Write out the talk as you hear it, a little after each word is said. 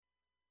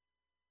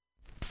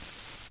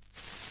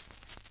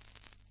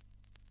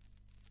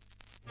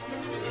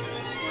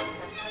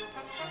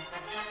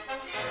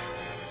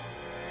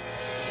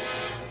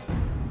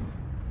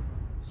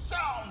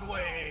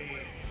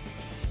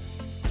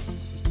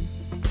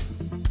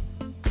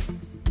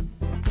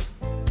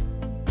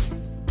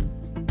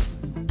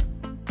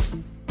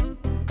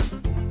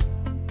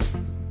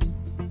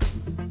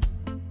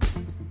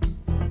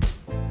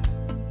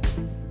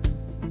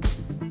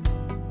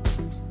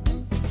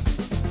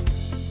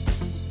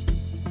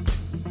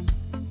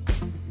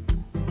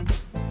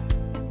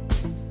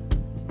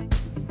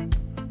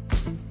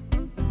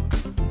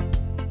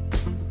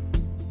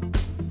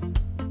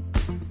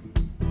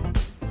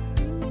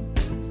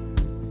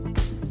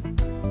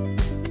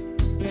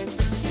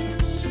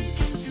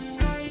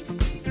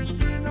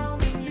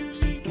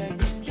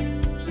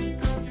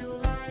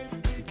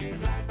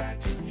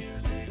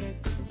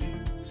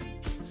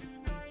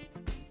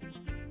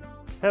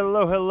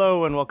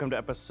Hello, and welcome to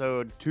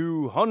episode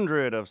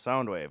 200 of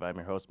Soundwave. I'm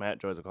your host, Matt,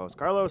 joined with co-host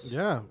Carlos.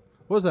 Yeah.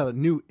 What was that, a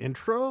new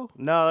intro?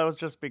 No, that was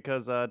just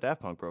because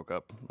Daft Punk broke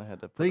up. I had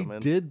to put them in.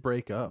 They did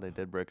break up. They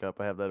did break up.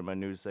 I have that in my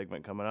news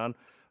segment coming on.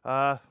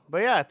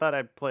 But yeah, I thought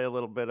I'd play a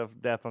little bit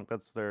of Daft Punk.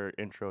 That's their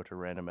intro to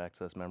Random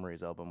Access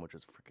Memories album, which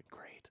is freaking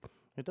great.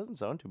 It doesn't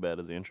sound too bad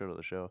as the intro to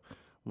the show.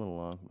 A little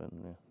long, but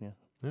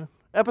yeah.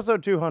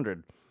 Episode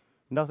 200.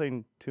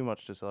 Nothing too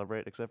much to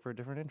celebrate except for a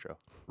different intro.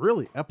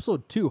 Really?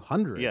 Episode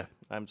 200? Yeah,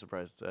 I'm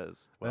surprised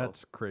as well.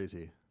 That's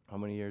crazy. How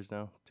many years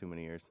now? Too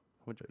many years.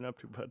 What you been up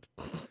to, bud?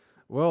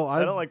 Well,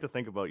 I don't like to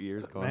think about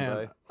years going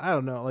by. I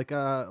don't know.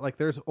 Like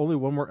there's only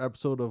one more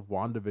episode of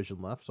WandaVision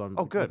left, so I'm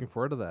good. looking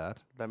forward to that.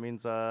 That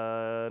means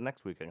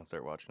next week I can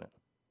start watching it.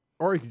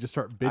 Or you could just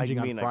start binging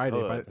on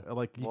Friday.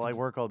 I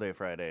work all day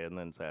Friday and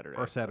then Saturday.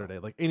 Or Saturday.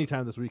 Like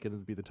anytime this weekend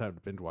would be the time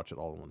to binge watch it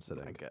all in one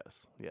sitting. I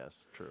guess.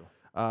 Yes, true.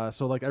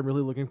 So like I'm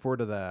really looking forward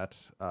to that.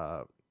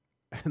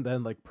 And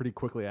then like pretty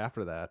quickly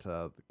after that,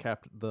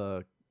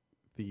 the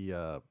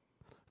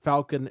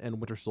Falcon and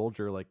Winter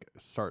Soldier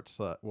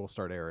will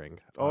start airing.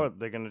 Oh,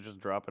 they're gonna just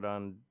drop it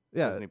on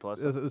Disney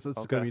Plus.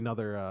 It's gonna be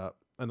another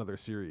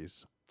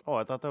series. Oh,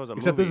 I thought that was a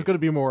Except movie. this is gonna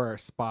be more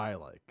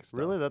spy-like stuff.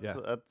 Really?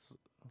 That's.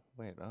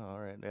 Wait. Oh, all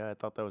right. Yeah, I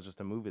thought that was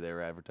just a movie they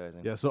were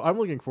advertising. Yeah, so I'm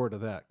looking forward to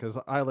that because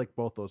I like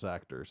both those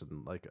actors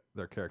and like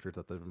their characters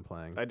that they've been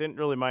playing. I didn't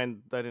really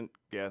mind.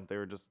 Yeah, they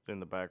were just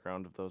in the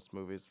background of those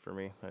movies for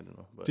me. I don't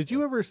know. But, Did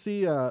you ever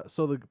see?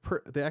 So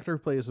the actor who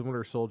plays the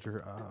Winter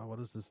Soldier. What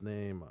is his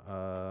name?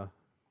 No,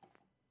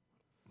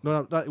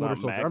 not Winter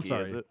Soldier. Mackie, I'm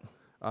sorry. is it?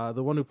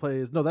 The one who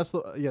plays. No, that's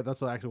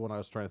the actual one I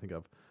was trying to think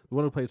of. The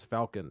one who plays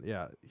Falcon.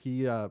 Yeah,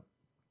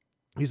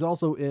 he's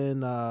also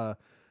in a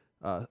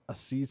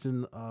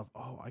season of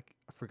I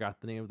forgot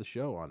the name of the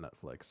show on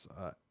Netflix.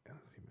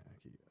 Anthony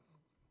Mackie,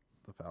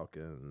 the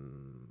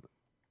Falcon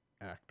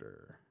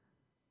actor.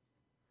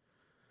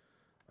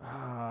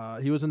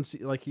 He was in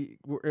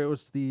it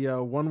was the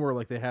one where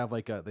like they have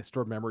they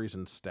store memories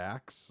in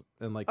stacks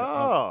and like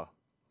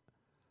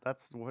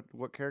that's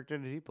what character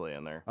did he play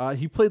in there?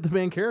 he played the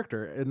main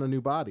character in a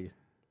new body.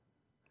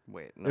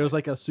 Wait, no. It was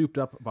like a souped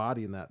up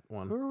body in that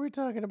one. Who are we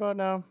talking about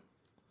now?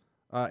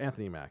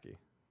 Anthony Mackie.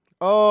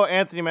 Oh,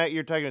 Anthony Mackie,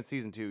 you're talking about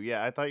season 2.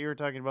 Yeah, I thought you were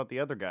talking about the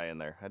other guy in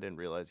there. I didn't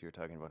realize you were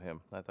talking about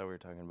him. I thought we were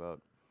talking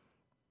about...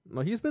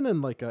 No, he's been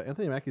in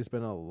Anthony Mackie's been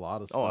in a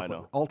lot of stuff. I know.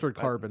 Like Altered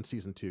Carbon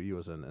season 2 he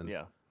was in. And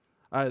yeah.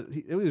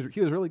 He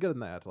was really good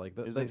in that.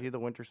 Isn't he the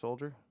Winter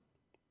Soldier?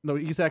 No,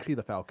 he's actually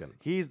the Falcon.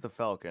 He's the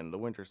Falcon. The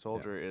Winter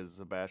Soldier is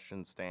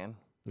Sebastian Stan.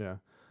 Yeah.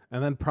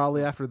 And then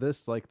probably after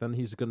this, then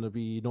he's going to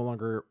be no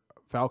longer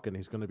Falcon.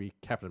 He's going to be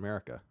Captain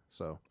America.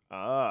 So.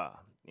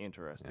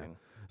 Interesting.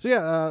 Yeah. So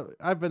yeah,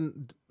 I've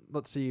been...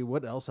 Let's see,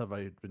 what else have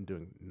I been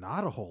doing?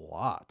 Not a whole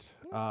lot.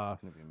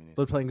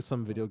 Been playing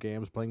some video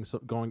games, trying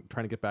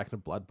to get back into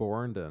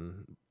Bloodborne,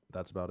 and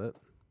that's about it.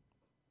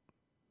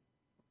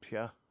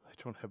 Yeah, I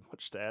don't have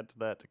much to add to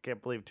that. I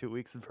can't believe 2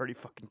 weeks have already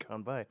fucking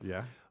gone by.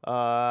 Yeah.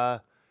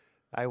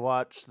 I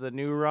watched the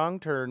new Wrong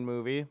Turn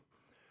movie.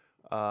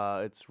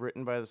 It's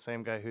written by the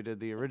same guy who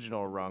did the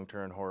original Wrong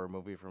Turn horror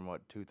movie from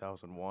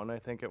 2001, I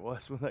think it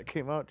was when that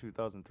came out,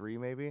 2003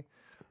 maybe.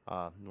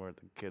 Where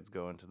the kids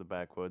go into the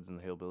backwoods and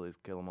the hillbillies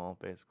kill them all,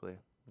 basically.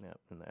 Yeah,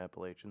 in the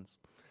Appalachians.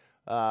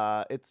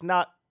 It's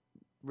not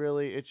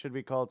really, it should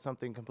be called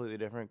something completely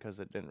different because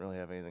it didn't really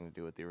have anything to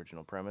do with the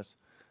original premise.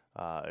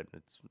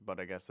 But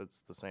I guess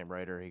it's the same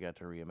writer. He got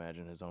to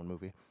reimagine his own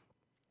movie.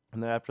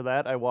 And then after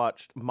that, I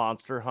watched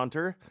Monster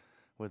Hunter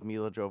with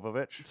Mila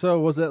Jovovich. So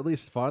was it at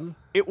least fun?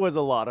 It was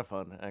a lot of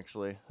fun,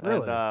 actually.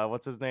 Really? And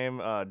what's his name?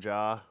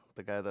 Ja,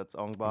 the guy that's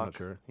Ong Bak. I'm not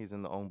sure. He's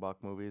in the Ong Bak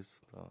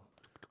movies. So.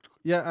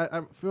 Yeah,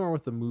 I'm familiar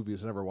with the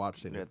movies. I never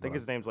watched any. Yeah, I think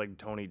his name's like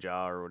Tony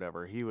Jaa or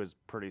whatever. He was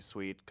pretty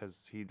sweet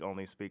because he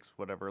only speaks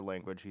whatever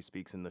language he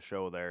speaks in the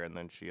show there, and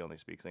then she only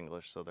speaks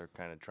English, so they're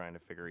kind of trying to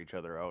figure each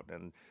other out.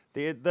 And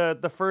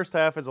the first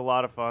half is a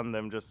lot of fun,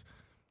 them just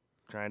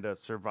trying to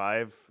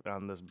survive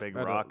on this big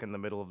rock in the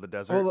middle of the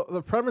desert. Well,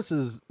 the premise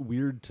is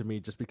weird to me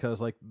just because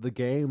like the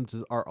games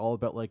are all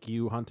about like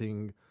you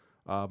hunting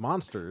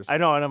monsters. I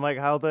know, and I'm like,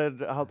 how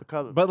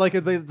the but like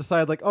if they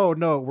decide like, oh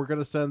no, we're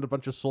gonna send a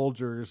bunch of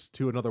soldiers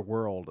to another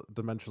world,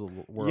 dimensional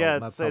world. Yeah,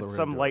 and it's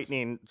some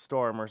lightning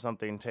storm or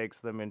something takes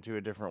them into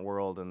a different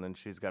world, and then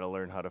she's got to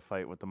learn how to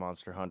fight with the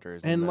monster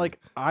hunters. And like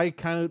I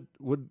kind of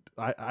would,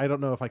 I don't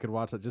know if I could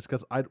watch that just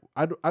because I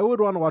would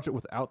want to watch it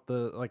without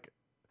the like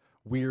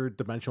weird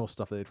dimensional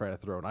stuff that they try to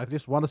throw in. I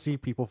just want to see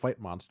people fight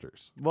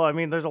monsters. Well, I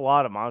mean, there's a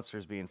lot of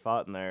monsters being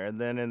fought in there,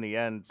 and then in the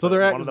end, so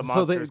one of the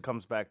monsters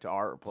comes back to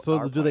our.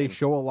 So do they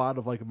show a lot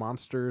of like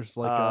monsters?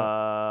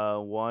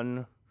 Like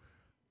one.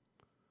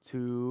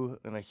 2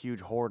 and a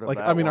huge horde of Like,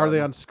 that I mean, are they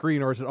one. on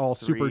screen or is it all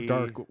super 3.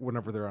 dark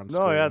whenever they're on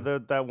screen? No, yeah,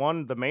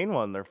 the main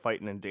one, they're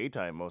fighting in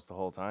daytime most of the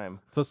whole time.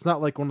 So it's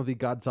not like one of the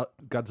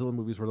Godzilla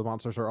movies where the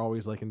monsters are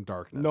always like in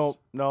darkness.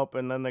 Nope.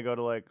 And then they go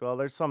to like, well,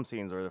 there's some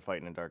scenes where they're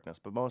fighting in darkness,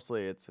 but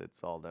mostly it's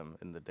all them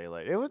in the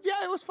daylight. It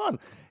was fun.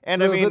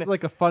 And So I mean, is it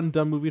like a fun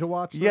dumb movie to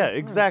watch? yeah, then?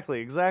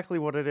 exactly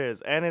what it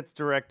is. And it's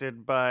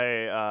directed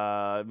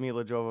by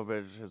Mila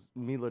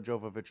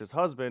Jovovich's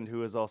husband,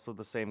 who is also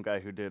the same guy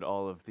who did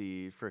all of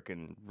the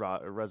frickin'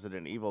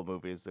 Resident Evil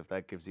movies, if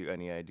that gives you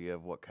any idea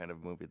of what kind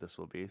of movie this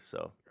will be.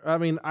 So I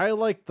mean, I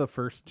like the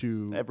first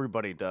two.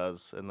 everybody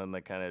does, and then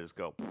they kind of just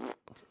go.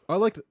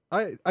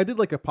 I did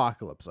like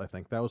Apocalypse. I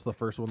think that was the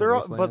first one.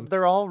 But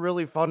they're all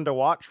really fun to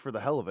watch for the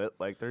hell of it.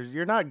 Like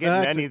you're not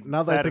getting actually, any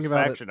now that I think about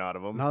it, satisfaction out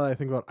of them. Now that I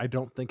think about it, I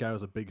don't think I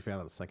was a big fan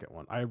of the second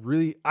one. I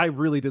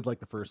really did like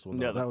the first one.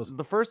 Though. Yeah, that was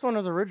the first one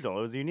was original.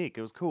 It was unique.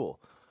 It was cool.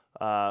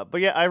 But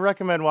yeah, I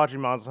recommend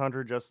watching Monster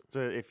Hunter just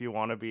if you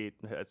want to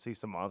see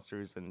some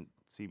monsters and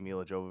see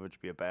Mila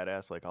Jovovich be a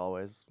badass like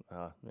always.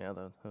 Yeah,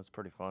 that was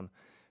pretty fun.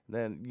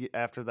 Then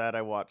after that,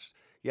 I watched.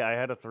 Yeah, I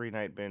had a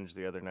 3-night binge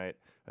the other night,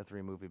 a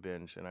 3-movie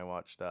binge, and I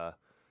watched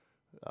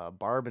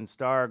Barb and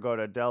Star go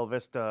to Del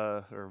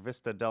Vista or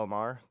Vista Del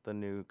Mar, the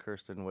new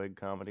Kirsten Wiig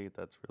comedy.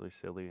 That's really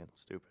silly and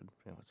stupid.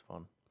 It was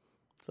fun.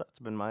 So that's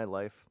been my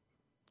life.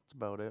 That's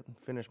about it.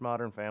 Finished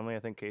Modern Family. I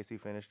think Casey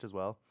finished as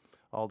well.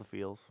 All the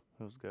feels.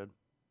 It was good.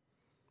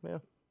 Yeah.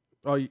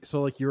 Oh,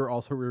 so like you were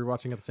also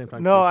rewatching at the same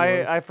time? No, Casey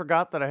was? I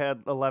forgot that I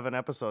had 11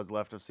 episodes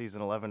left of season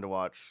 11 to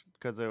watch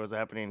because it was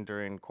happening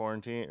during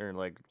quarantine or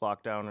like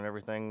lockdown and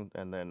everything,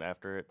 and then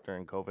after it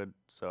during COVID.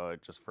 So I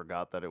just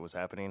forgot that it was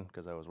happening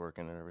because I was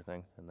working and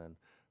everything. And then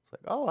it's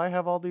like, oh, I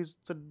have all these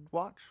to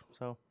watch.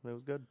 So it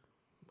was good.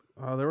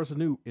 There was a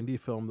new indie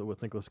film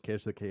with Nicolas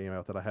Cage that came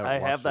out that I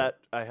haven't watched.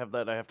 I have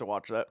that. I have to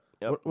watch that.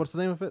 Yep. What's the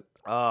name of it?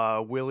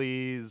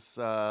 Willie's.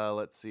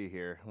 Let's see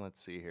here.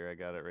 I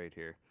got it right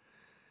here.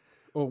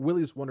 Oh,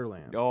 Willy's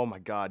Wonderland. Oh my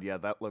God, yeah,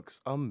 that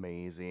looks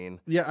amazing.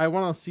 Yeah, I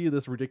want to see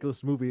this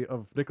ridiculous movie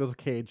of Nicolas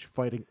Cage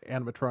fighting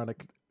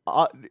animatronic.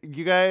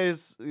 You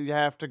guys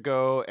have to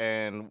go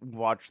and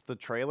watch the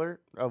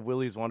trailer of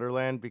Willy's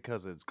Wonderland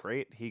because it's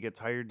great. He gets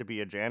hired to be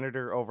a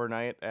janitor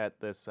overnight at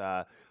this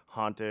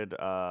haunted,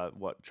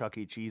 Chuck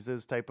E.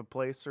 Cheese's type of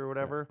place or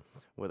whatever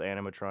with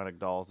animatronic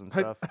dolls and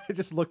stuff. I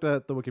just looked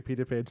at the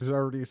Wikipedia page. There's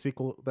already a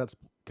sequel that's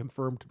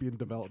confirmed to be in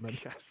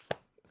development. Yes.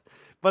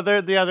 But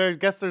I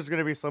guess there's going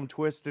to be some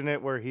twist in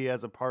it where he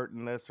has a part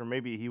in this, or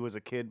maybe he was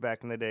a kid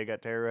back in the day,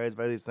 got terrorized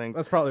by these things.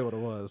 That's probably what it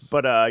was.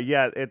 But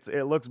yeah, it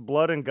looks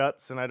blood and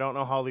guts, and I don't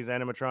know how these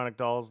animatronic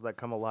dolls that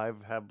come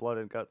alive have blood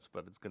and guts,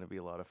 but it's going to be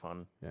a lot of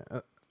fun.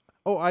 Yeah.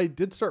 I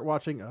did start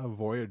watching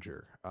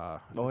Voyager. Oh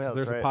yeah,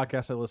 there's right. a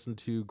podcast I listened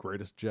to,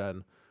 Greatest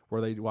Gen,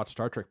 where they watch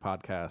Star Trek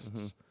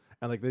podcasts,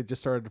 and like they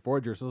just started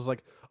Voyager. So it's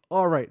like,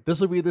 all right,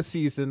 this will be the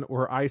season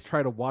where I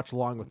try to watch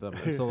along with them,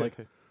 and so like.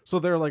 So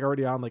they're like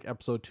already on like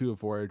episode 2 of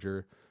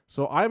Voyager.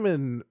 So I'm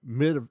in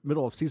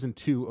middle of season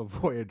 2 of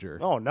Voyager.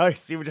 Oh,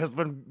 nice! You've just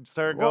been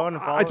going.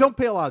 And I don't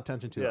pay a lot of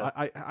attention to Yeah.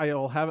 it.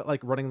 I'll have it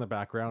like running in the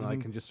background. And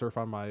I can just surf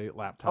on my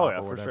laptop Oh, yeah,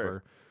 or for whatever.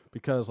 sure.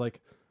 Because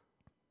like,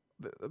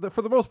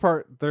 for the most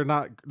part, they're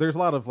not. There's a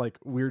lot of like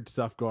weird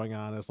stuff going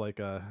on. It's like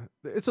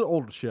it's an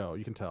old show.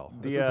 You can tell.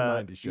 It's a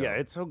 90s show. Yeah,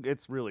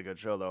 it's really good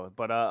show though.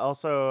 But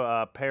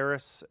also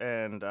Paris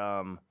and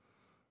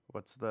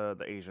what's the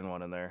Asian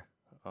one in there?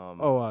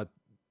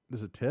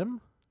 Is it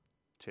Tim?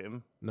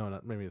 Tim? No,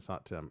 maybe it's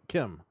not Tim.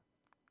 Kim.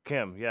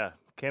 Yeah.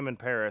 Kim and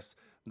Paris.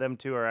 Them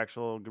two are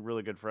actual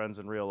really good friends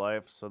in real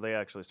life, so they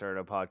actually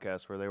started a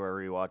podcast where they were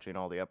rewatching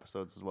all the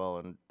episodes as well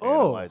and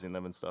analyzing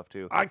them and stuff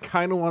too. I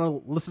kind of want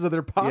to listen to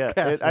their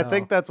podcast. I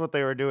think that's what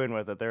they were doing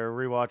with it. They were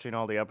rewatching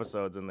all the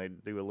episodes and they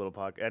do a little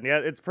podcast. And yeah,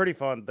 it's pretty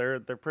fun. They're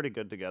pretty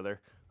good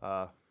together.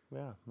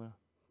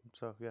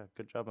 So yeah,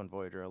 good job on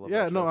Voyager. I love.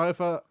 Yeah, that no,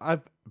 show.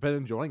 I've been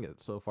enjoying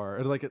it so far.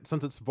 And like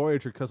since it's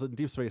Voyager, because in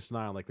Deep Space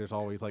Nine, like there's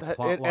always like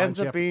plot it lines. ends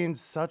up being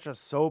such a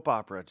soap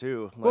opera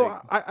too. Like,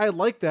 Well, I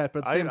like that, but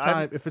at the same I'm-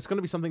 time, if it's going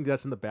to be something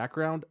that's in the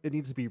background, it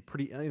needs to be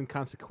pretty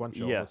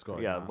inconsequential. What's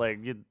going on? like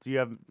you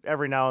have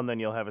every now and then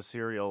you'll have a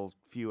serial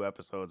few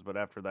episodes, but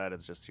after that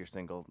it's just your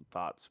single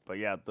thoughts. But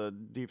yeah, the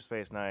Deep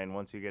Space Nine,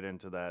 once you get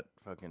into that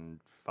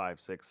fucking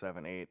 5, 6,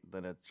 7, 8,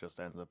 then it just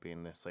ends up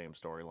being the same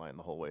storyline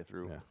the whole way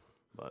through. Yeah.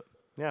 But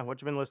yeah,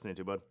 what you been listening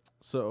to, bud?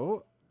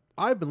 So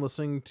I've been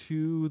listening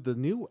to the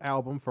new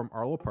album from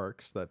Arlo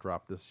Parks that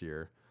dropped this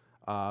year,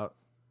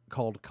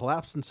 called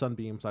Collapsed in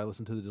Sunbeams. I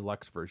listened to the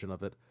deluxe version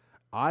of it.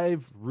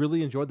 I've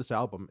really enjoyed this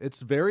album.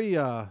 It's very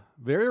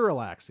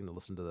relaxing to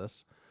listen to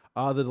this.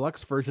 The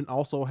deluxe version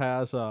also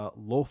has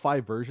lo-fi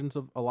versions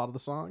of a lot of the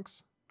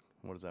songs.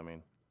 What does that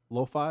mean?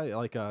 Lo-fi,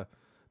 like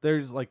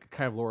there's like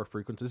kind of lower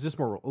frequencies, just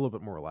a little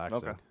bit more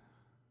relaxing. Okay.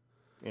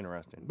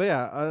 Interesting. But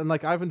yeah, and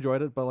like I've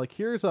enjoyed it. But like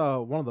here's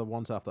one of the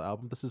ones off the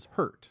album. This is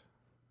Hurt.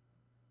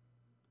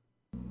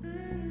 I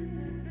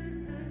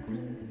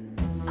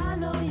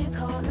know you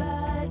can't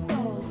let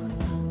go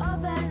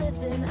of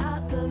anything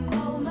at the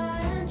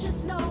moment.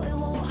 Just know it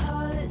won't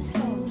hurt. So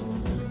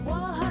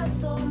what hurts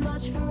so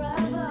much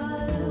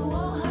forever?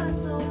 Won't hurt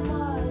so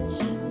much.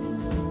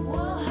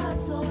 Won't hurt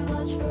so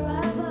much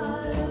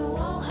forever.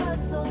 Won't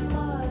hurt so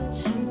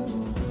much.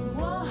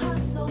 Won't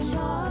hurt so much.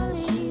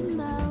 Charlie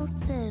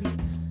melting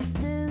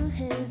to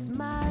his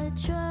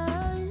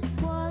mattress,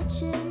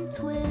 watching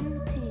Twin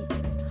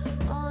Peaks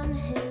on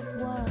his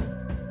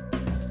ones.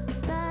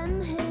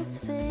 Then his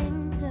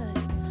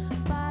fingers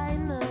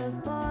find the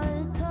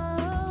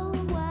bottle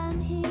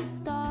when he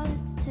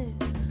starts to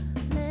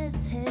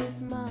miss his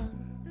mum.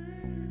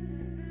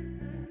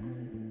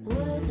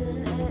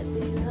 Wouldn't it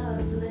be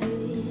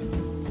lovely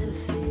to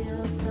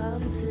feel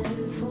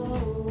something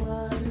for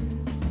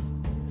once?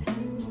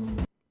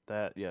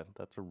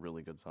 That's a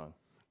really good song.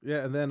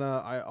 Yeah, and then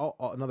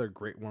another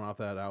great one off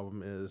that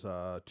album is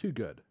Too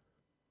Good.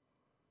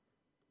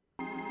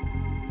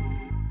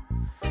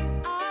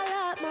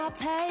 I let my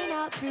pain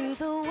out through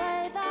the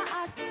way that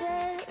I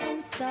sit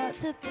and start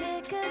to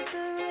pick at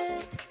the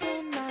rips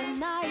in my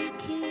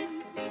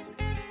Nikes.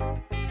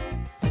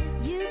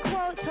 You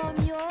quote Tom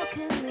York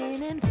and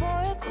lean in for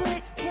a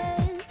quick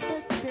kiss,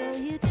 but still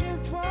you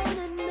just won't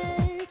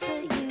admit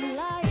that you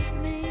like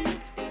me.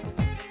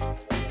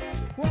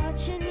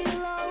 Watching you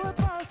lower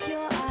both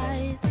your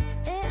eyes,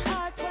 it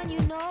hurts when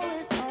you know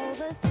it's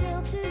over,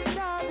 still too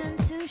stubborn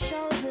to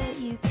show that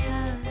you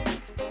can.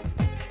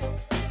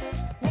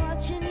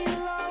 Watching you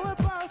lower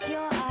both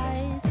your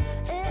eyes,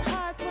 it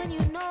hurts when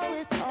you know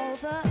it's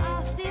over.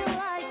 I feel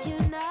like you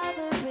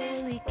never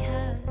really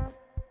cared.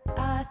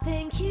 I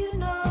think you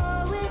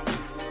know it,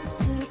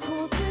 too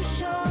cool to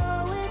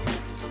show it.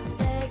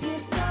 Babe, you're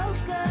so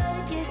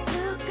good, you're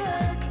too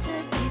good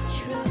to be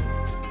true.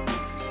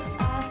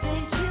 I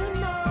think you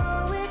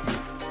know it,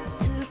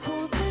 too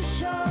cool to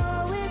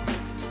show it.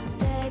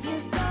 Babe, you're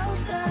so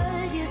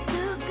good, you're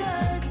too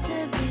good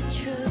to be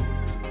true.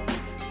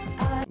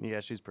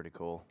 Yeah, she's pretty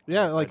cool.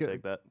 Yeah, I like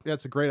take that. Yeah,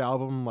 it's a great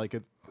album.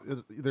 Like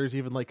there's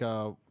even like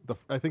I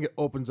think it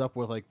opens up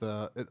with like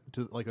to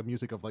like a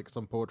music of like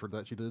some poetry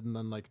that she did, and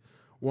then like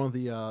one of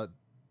the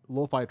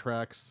lo-fi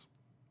tracks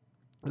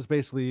is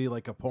basically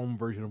like a poem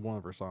version of one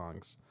of her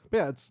songs. But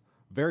yeah, it's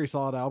a very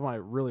solid album. I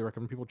really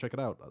recommend people check it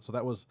out. So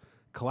that was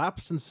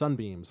Collapsed in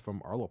Sunbeams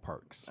from Arlo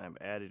Parks. I'm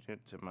adding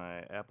it to my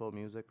Apple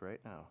Music right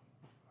now.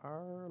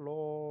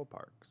 Arlo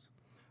Parks.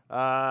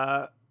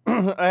 I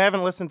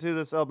haven't listened to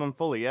this album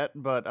fully yet,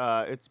 but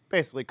it's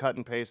basically cut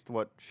and paste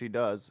what she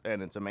does,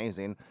 and it's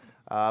amazing.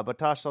 But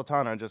Tash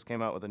Sultana just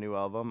came out with a new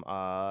album,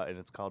 and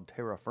it's called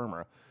Terra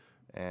Firma.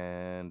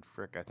 And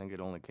frick, I think it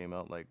only came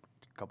out like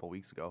a couple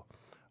weeks ago.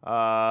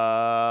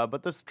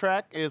 But this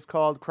track is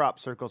called Crop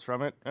Circles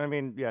from it. I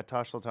mean, yeah,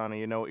 Tash Sultana,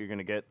 you know what you're going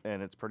to get,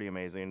 and it's pretty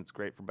amazing. It's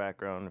great for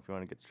background if you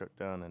want to get struck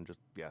down, and just,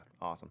 yeah,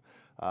 awesome.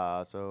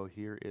 So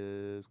here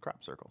is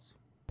Crop Circles.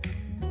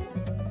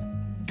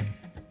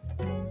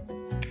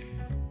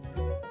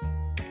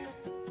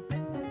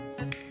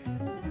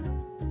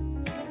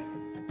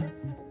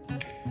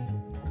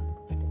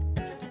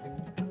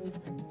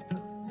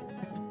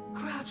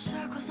 Crop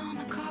circles on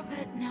the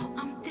carpet, now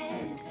I'm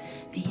dead.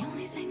 The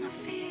only thing I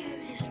fear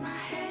is my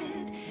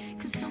head.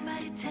 Can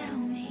somebody tell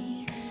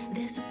me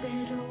there's a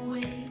better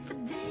way for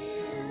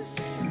this?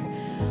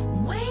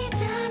 Way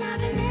down, I've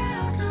been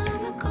out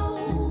long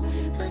ago,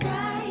 but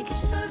I keep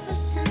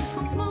surfacing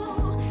for more.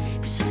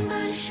 Can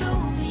somebody show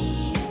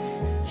me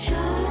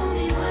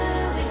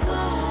where we go?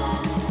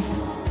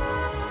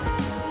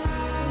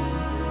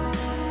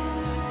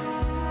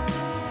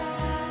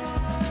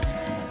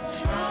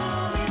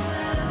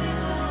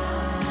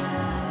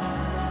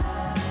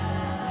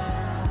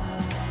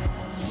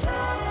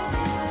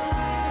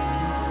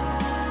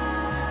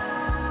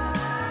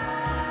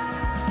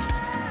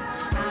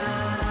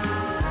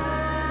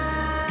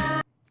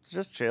 It's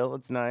just chill.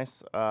 It's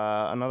nice.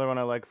 Another one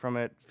I like from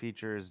it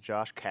features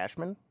Josh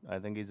Cashman. I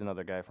think he's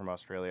another guy from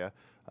Australia.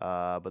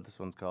 But this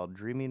one's called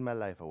Dreaming My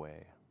Life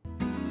Away.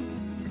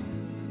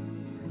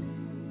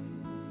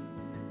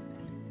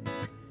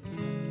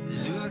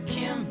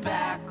 Looking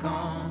back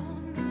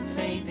on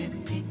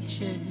faded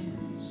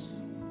pictures,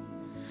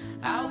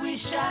 I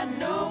wish I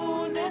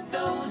known that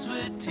those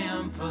were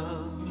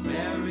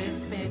temporary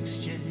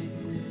fixtures.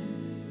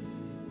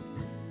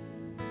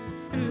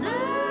 And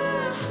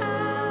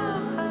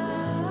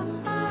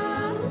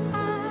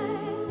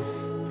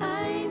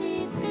I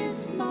need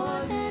this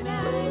more than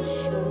I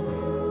should.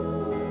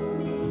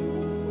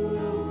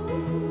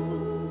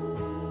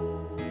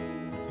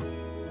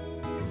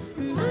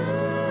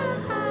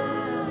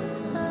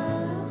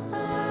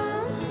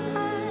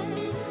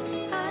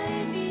 And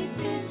I need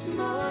this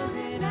more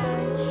than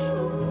I should.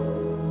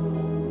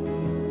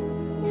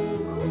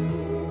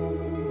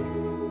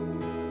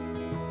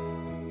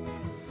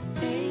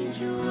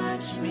 Angel,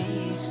 watch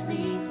me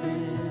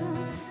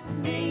sleeping.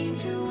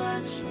 Angel,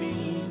 watch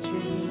me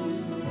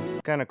dream.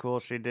 It's kind of cool.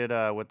 She did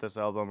with this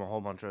album a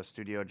whole bunch of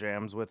studio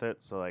jams with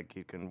it, so like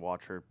you can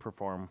watch her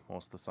perform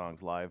most of the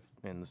songs live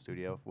in the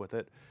studio with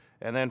it.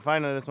 And then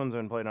finally, this one's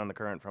been played on The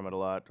Current from it a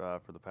lot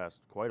for the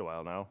past quite a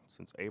while now.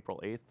 Since April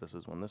 8th, this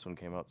is when this one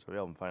came out, so the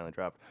album finally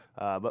dropped.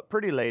 But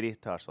Pretty Lady,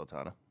 Tash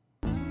Sultana.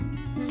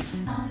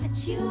 I'll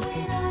let you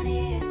in on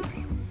it.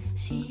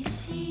 See, you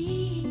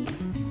see,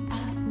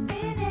 I've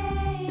been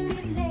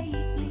angry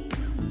lately,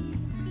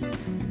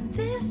 and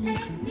this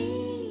ain't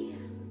me.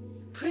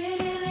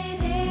 Pretty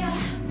lady,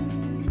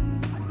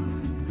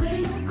 where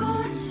you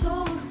going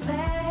so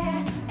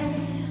fast?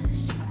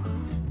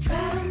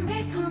 Try to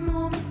make a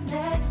moment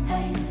last.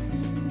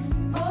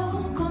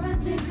 Oh, come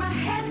and take my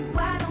hand,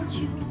 why don't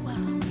you?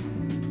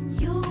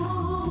 You,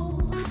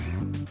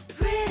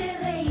 pretty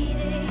lady,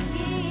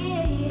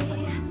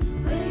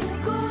 where you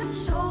going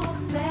so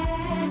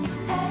fast?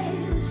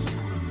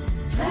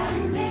 Try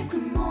to make a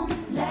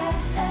moment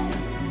last.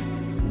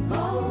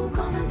 Oh,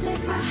 come and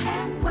take my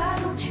hand, why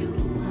don't you?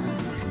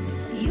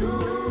 You.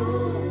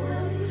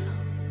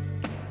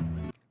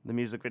 The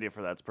music video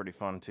for that's pretty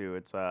fun too.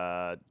 It's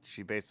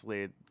she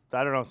basically,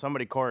 I don't know,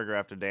 somebody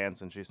choreographed a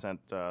dance and she sent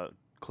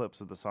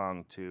clips of the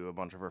song to a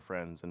bunch of her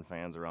friends and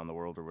fans around the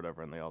world or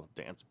whatever, and they all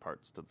dance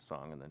parts to the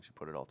song, and then she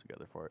put it all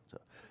together for it. So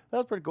that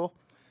was pretty cool.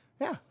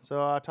 Yeah.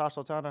 So Tosh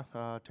Sultana,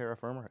 Terra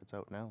Firma, it's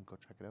out now. Go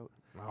check it out.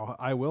 Oh,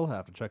 I will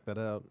have to check that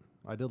out.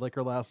 I did like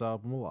her last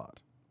album a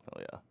lot.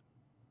 Hell yeah.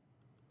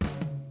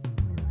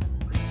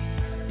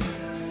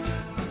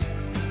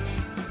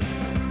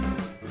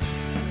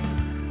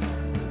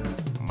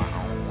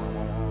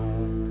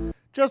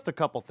 Just a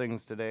couple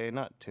things today,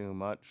 not too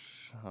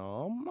much.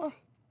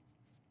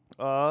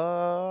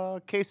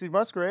 Casey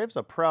Musgraves,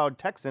 a proud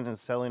Texan, is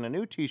selling a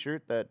new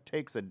T-shirt that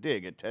takes a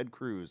dig at Ted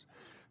Cruz.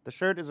 The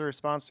shirt is a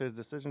response to his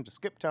decision to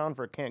skip town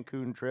for a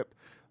Cancun trip,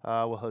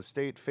 while his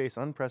state faced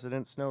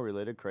unprecedented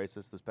snow-related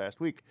crisis this past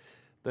week.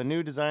 The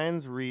new design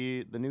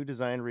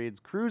reads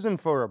 "Cruisin'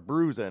 for a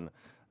Bruisin',"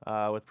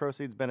 with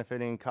proceeds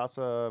benefiting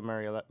Casa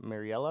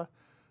Mariela,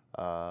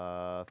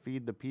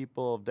 Feed the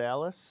People of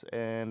Dallas,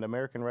 and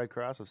American Red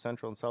Cross of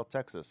Central and South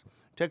Texas.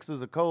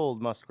 Texas is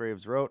cold,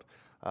 Musgraves wrote.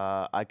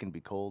 I can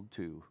be cold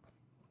too.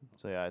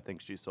 So yeah, I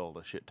think she sold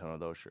a shit ton of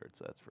those shirts,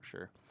 that's for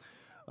sure.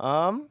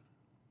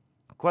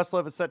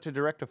 Questlove is set to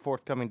direct a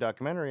forthcoming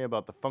documentary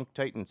about the funk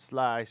titan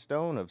Sly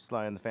Stone of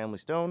Sly and the Family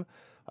Stone.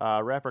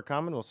 Rapper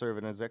Common will serve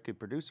as an executive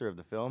producer of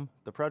the film.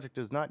 The project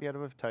does not yet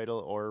have a title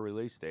or a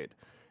release date.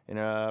 In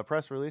a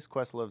press release,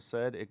 Questlove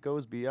said, "It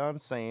goes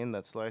beyond saying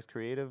that Sly's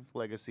creative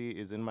legacy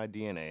is in my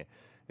DNA.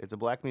 It's a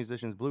black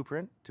musician's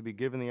blueprint. To be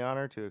given the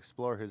honor to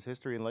explore his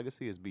history and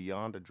legacy is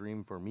beyond a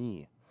dream for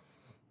me."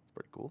 It's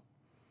pretty cool.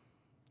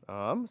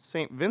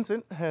 St.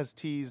 Vincent has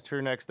teased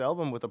her next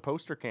album with a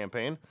poster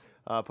campaign.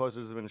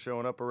 Posters have been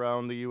showing up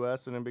around the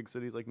U.S. and in big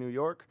cities like New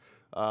York.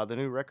 The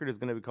new record is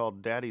going to be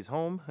called Daddy's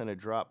Home, and it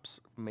drops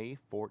May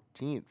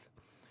 14th.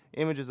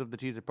 Images of the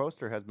teaser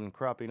poster has been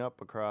cropping up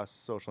across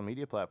social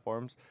media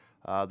platforms.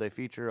 They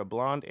feature a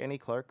blonde Annie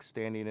Clark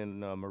standing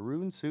in a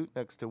maroon suit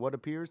next to what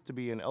appears to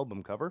be an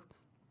album cover.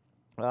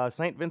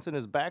 St. Vincent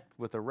is back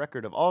with a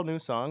record of all new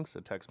songs,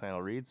 the text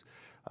panel reads.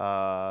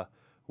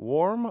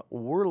 Warm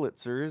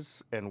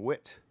Wurlitzers and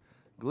wit,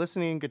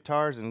 glistening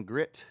guitars and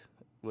grit,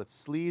 with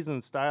sleaze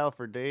and style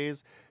for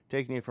days,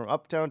 taking you from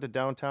uptown to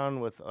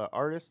downtown with an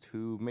artist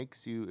who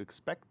makes you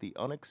expect the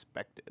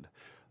unexpected.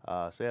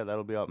 So yeah,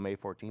 that'll be out May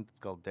 14th. It's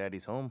called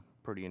Daddy's Home.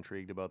 Pretty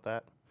intrigued about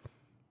that.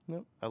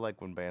 Yep. I like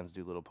when bands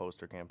do little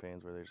poster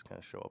campaigns where they just kind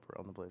of show up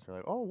around the place. You're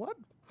like, oh, what?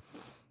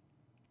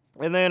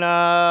 And then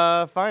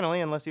finally,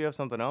 unless you have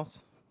something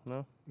else,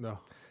 no? No.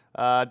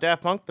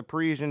 Daft Punk, the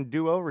Parisian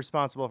duo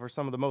responsible for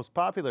some of the most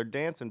popular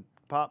dance and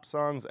pop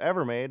songs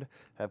ever made,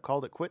 have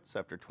called it quits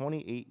after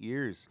 28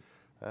 years.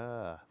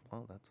 Well,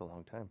 that's a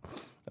long time.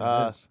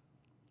 It is.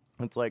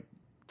 It's like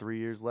 3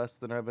 years less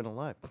than I've been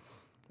alive.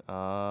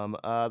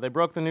 They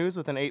broke the news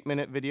with an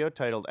 8-minute video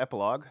titled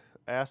Epilogue.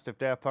 Asked if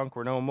Daft Punk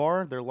were no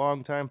more, their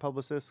longtime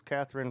publicist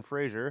Catherine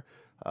Fraser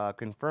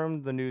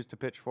confirmed the news to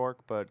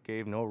Pitchfork, but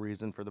gave no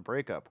reason for the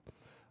breakup.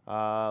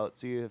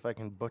 Let's see if I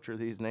can butcher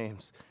these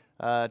names.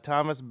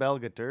 Thomas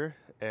Belgater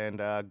and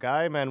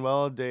Guy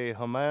Manuel de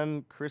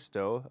Homem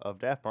Christo of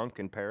Daft Punk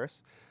in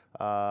Paris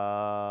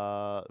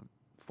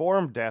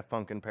formed Daft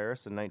Punk in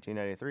Paris in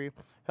 1993,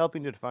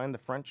 helping to define the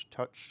French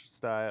touch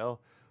style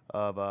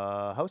of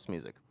house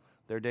music.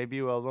 Their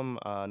debut album,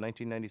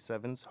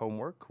 1997's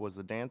Homework, was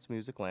a dance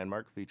music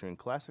landmark featuring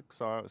classic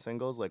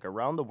singles like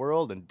Around the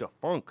World and Da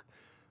Funk.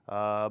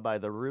 By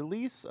the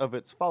release of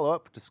its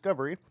follow-up,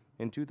 Discovery,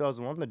 in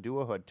 2001, the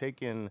duo had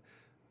taken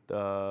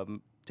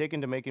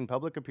to making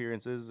public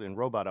appearances in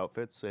robot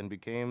outfits and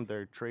became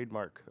their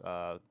trademark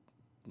kind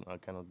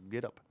of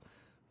get-up.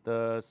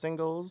 The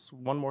singles,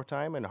 One More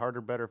Time and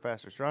Harder, Better,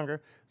 Faster,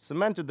 Stronger,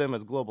 cemented them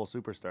as global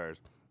superstars.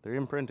 Their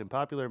imprint in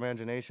popular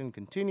imagination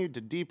continued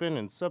to deepen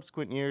in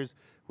subsequent years,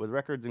 with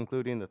records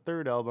including the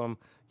third album,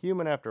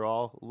 Human After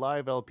All,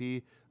 Live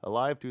LP,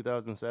 Alive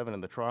 2007,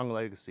 and the Tron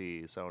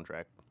Legacy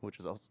soundtrack, which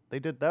is also,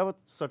 that was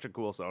such a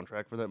cool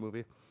soundtrack for that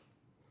movie.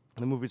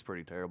 The movie's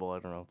pretty terrible, I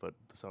don't know, but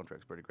the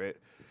soundtrack's pretty great.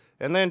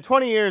 And then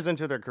 20 years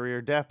into their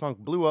career, Daft Punk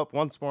blew up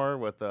once more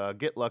with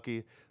Get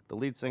Lucky, the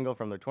lead single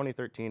from their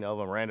 2013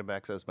 album Random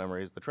Access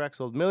Memories. The track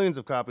sold millions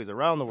of copies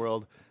around the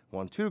world,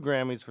 won 2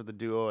 Grammys for the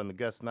duo and the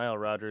guests Nile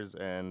Rodgers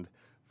and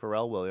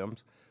Pharrell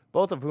Williams.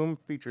 both of whom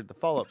featured the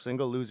follow-up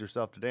single Lose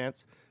Yourself to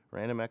Dance.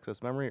 Random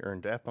Access Memory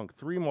earned Daft Punk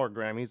 3 more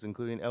Grammys,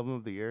 including Album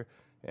of the Year,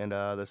 and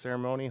the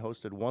ceremony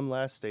hosted one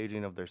last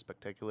staging of their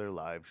spectacular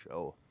live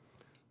show.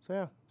 So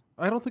yeah.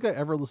 I don't think I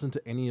ever listened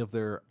to any of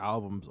their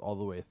albums all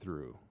the way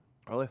through.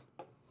 Really?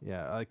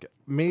 Yeah, like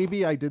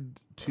maybe I did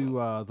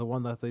to the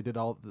one that they did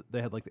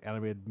they had like the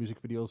animated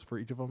music videos for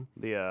each of them.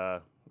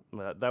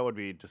 That would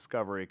be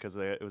Discovery, because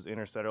it was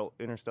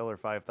Interstellar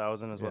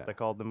 5000 is what Yeah. they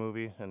called the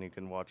movie, and you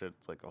can watch it.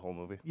 It's like a whole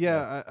movie.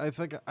 Yeah, I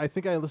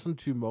think I listened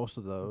to most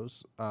of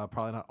those.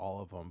 Probably not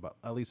all of them, but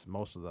at least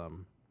most of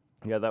them.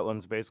 Yeah, that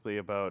one's basically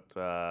about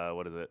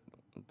what is it?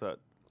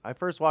 I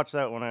first watched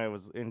that when I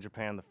was in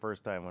Japan the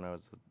first time when I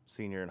was a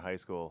senior in high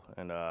school,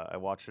 and I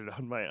watched it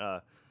on my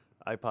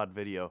iPod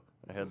video.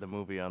 I had the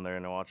movie on there,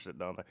 and I watched it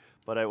down there.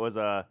 But it was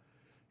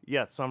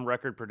some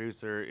record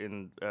producer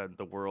in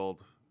the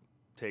world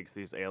takes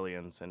these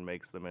aliens and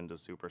makes them into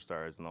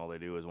superstars, and all they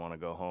do is want to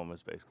go home.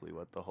 Is basically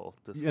what the whole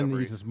Discovery. And he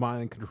uses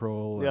mind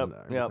control and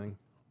everything.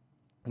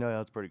 No, yeah,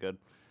 that's pretty good.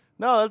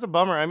 No, that's a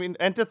bummer. I mean,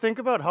 and to think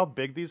about how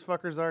big these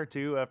fuckers are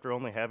too, after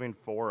only having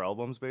 4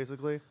 albums,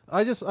 basically.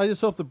 I just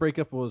hope the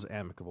breakup was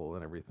amicable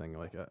and everything.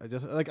 Like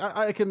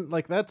I can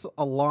like that's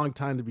a long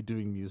time to be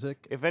doing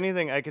music. If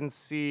anything, I can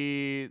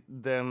see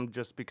them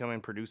just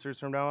becoming producers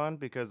from now on,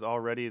 because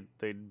already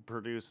they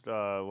produced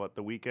The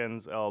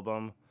Weeknd's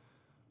album.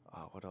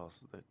 What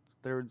else?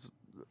 There's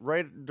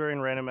right during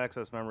Random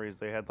Access Memories,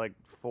 they had like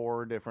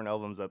 4 different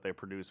albums that they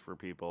produced for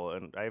people,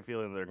 and I have a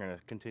feeling they're going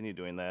to continue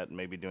doing that and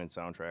maybe doing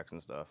soundtracks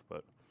and stuff,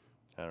 but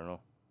I don't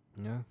know.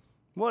 Yeah.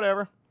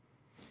 Whatever.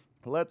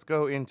 Let's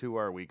go into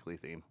our weekly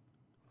theme.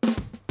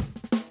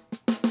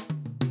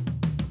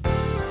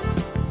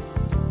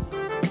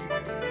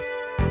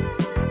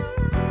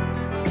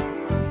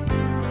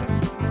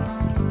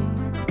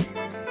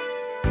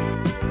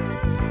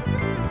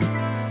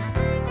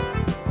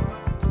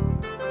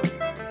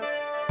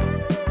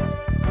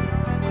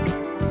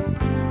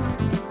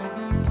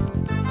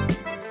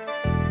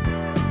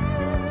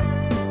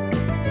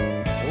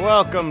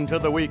 Welcome to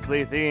the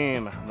weekly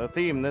theme. The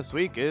theme this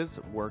week is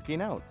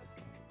working out.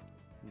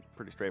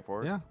 Pretty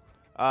straightforward. Yeah.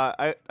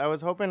 I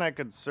was hoping I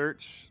could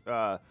search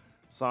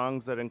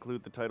songs that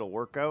include the title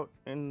workout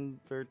in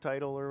their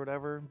title or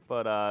whatever,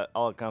 but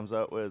all it comes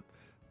out with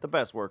the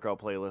best workout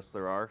playlists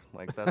there are.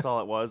 Like, that's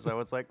all it was. I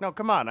was like, no,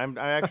 come on.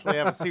 I actually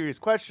have a serious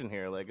question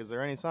here. Like, is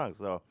there any songs?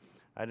 So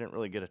I didn't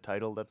really get a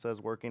title that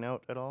says working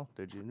out at all.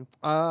 Did you?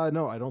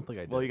 No, I don't think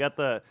I did. Well, you got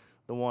the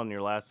one,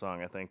 your last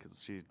song, I think.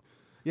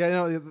 Yeah,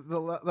 no, the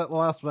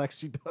last one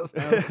actually does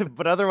have.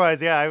 But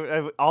otherwise, yeah,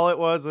 I all it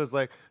was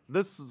like,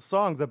 this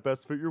song's that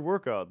best fit your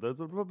workout. That's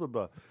blah, blah,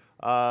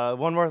 blah.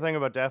 One more thing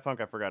about Daft Punk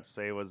I forgot to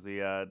say was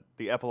the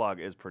epilogue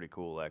is pretty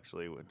cool,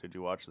 actually. Did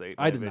you watch the 8-minute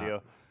I did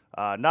video?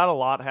 Not a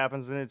lot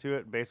happens into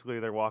it. Basically,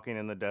 they're walking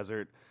in the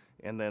desert,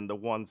 and then the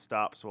one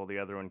stops while the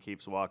other one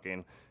keeps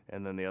walking,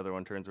 and then the other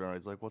one turns around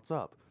and he's like, what's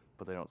up?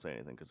 But they don't say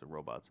anything because they're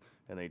robots.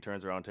 And then he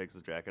turns around, takes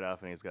his jacket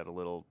off, and he's got a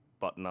little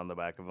button on the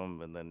back of him,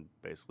 and then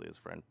basically his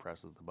friend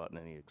presses the button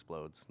and he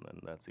explodes, and then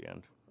that's the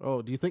end.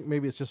 Oh, do you think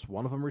maybe it's just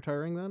one of them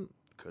retiring then?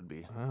 Could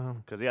be. Oh.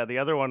 Because, yeah, the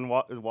other one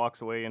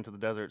walks away into the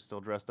desert still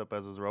dressed up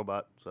as his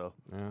robot, so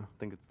Yeah. I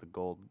think it's the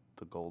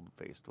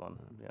gold-faced one.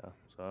 Yeah,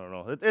 so I don't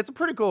know. It's a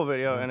pretty cool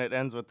video, and it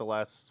ends with the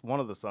last one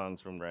of the songs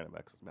from Random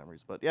Access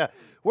Memories. But, yeah,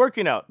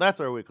 working out, that's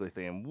our weekly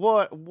theme.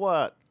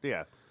 What?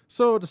 Yeah.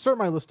 So to start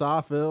my list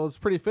off, it's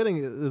pretty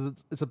fitting.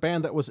 It's a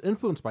band that was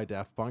influenced by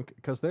Daft Punk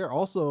because they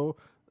also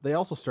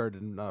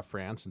started in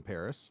France and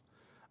Paris.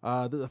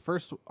 The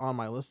first on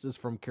my list is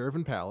from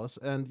Caravan Palace,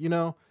 and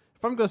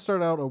if I'm going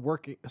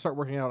to start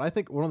working out, I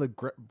think one of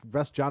the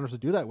best genres to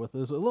do that with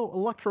is a little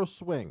electro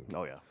swing.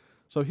 Oh, yeah.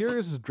 So here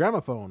is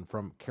Dramaphone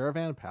from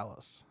Caravan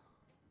Palace.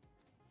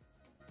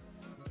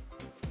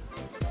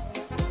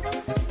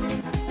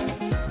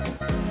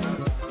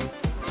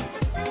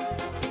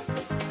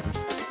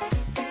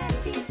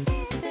 Sassy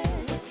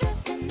sisters,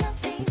 dressed in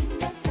nothing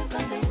but silk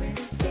underwear.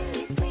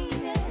 Silly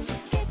swingers,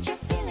 get your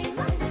feeling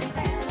on the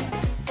spell.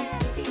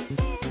 Sassy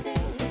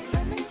sisters,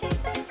 come and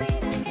taste that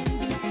sweet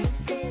again.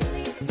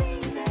 Silly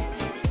swingers.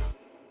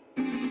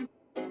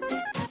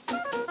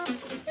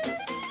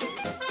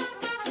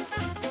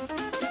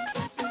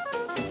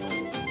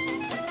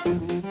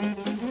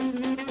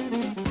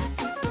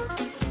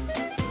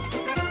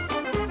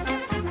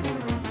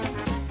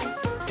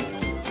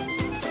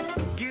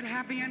 Get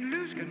happy and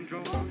lose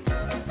control.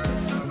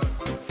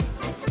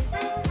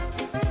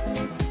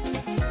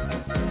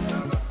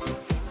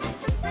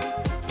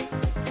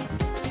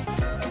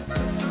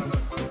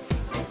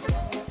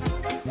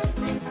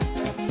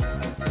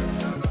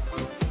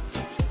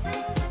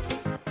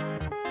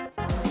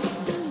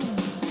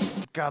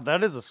 God,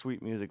 that is a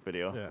sweet music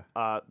video.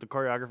 Yeah. The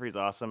choreography is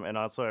awesome, and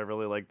also I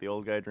really like the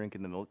old guy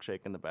drinking the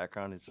milkshake in the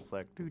background. It's just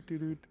like, doot, doot,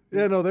 doot.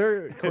 Yeah, no,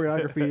 their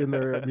choreography and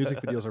their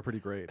music videos are pretty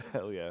great.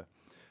 Hell yeah.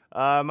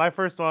 My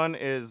first one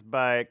is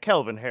by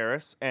Kelvin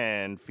Harris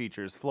and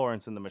features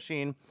Florence and the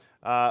Machine.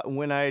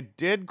 When I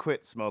did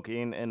quit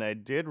smoking and I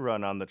did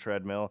run on the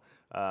treadmill,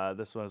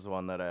 This one is the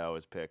one that I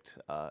always picked.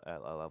 I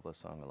love this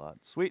song a lot.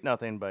 Sweet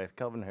Nothing by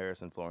Calvin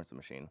Harris and Florence and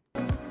the Machine.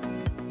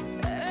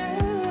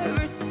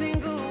 Every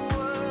single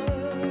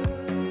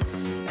word,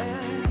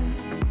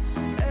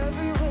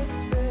 every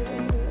whisper,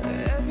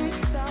 every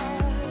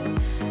sigh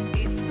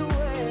eats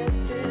away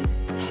at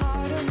this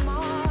heart of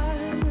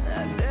mine.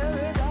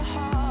 There is a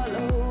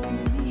hollow,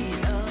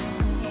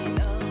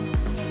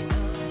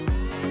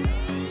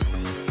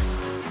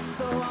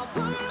 so I'll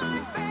put my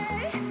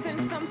faith in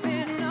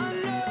something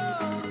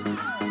unknown.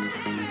 I'm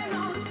living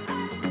on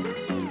such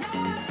sweet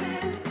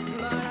nothing,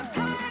 but I'm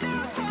tired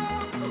of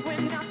hope when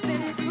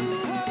nothing's to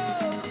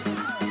hold.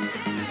 I'm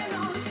living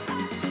on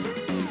such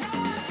sweet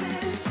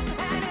nothing,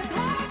 and it's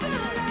hard to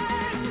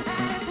learn,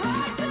 and it's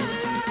hard to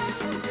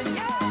love when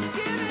you're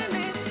giving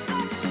me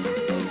such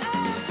sweet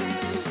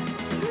nothing,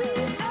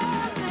 sweet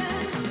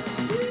nothing,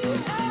 sweet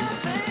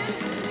nothing.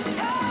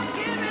 You're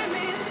giving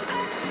me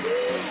such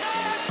sweet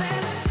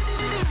nothing.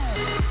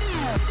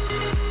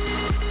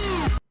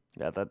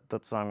 Yeah,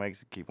 that song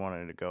makes you keep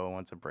wanting to go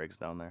once it breaks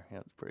down there. Yeah,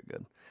 it's pretty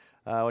good.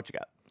 What you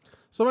got?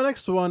 So my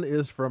next one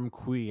is from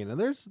Queen, and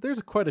there's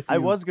quite a few. I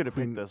was gonna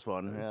Queen, pick this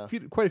one. Yeah.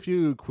 quite a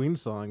few Queen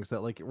songs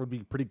that like it would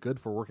be pretty good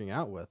for working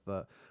out with.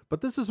 But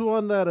this is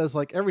one that is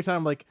like every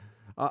time like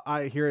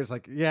I hear it, it's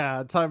like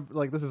yeah, time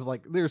like this is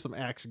like there's some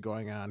action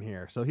going on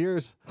here. So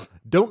here's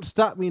 "Don't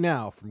Stop Me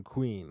Now" from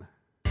Queen.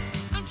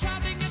 I'm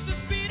traveling at the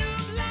speed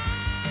of light.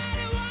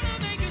 I wanna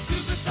make a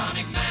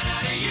supersonic man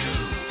out of you.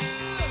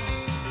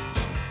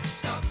 Don't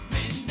stop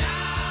me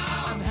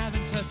now. I'm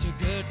having such a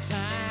good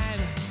time.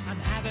 I'm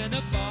having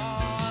a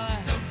ball.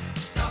 Don't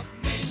stop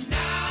me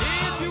now.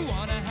 If you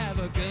wanna have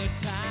a good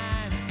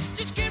time,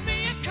 just give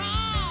me a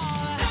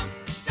call. Don't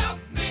stop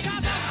me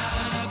 'cause I'm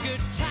having a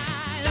good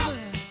time.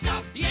 Don't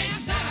stop me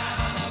yes, I'm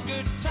having a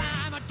good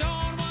time. I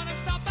don't wanna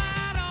stop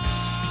at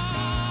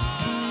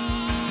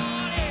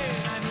all.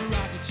 Yeah. I'm a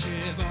rocket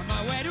ship on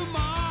my way to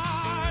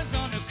Mars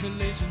on a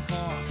collision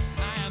course. I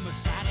am a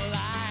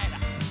satellite.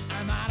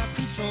 I'm out of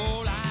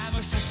control. I'm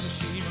a sex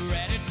machine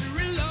ready to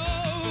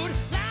reload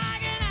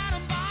like an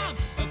atom bomb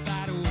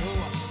about to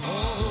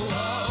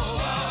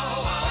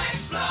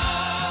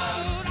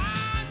explode.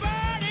 I'm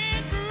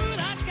burning through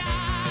the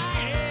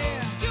sky.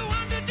 Yeah.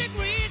 200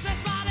 degrees.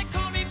 That's why they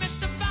call me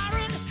Mr.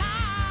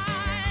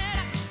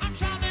 Fahrenheit. I'm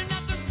traveling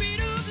at the speed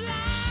of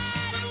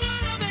light. I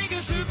wanna make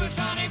a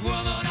supersonic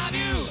woman of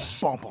you.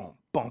 Bum, bum,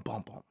 bum,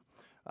 bum, bum.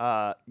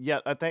 Yeah,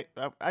 I think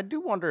I do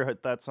wonder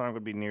if that song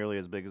would be nearly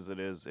as big as it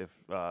is if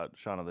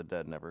Shaun of the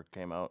Dead never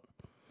came out.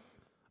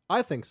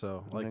 I think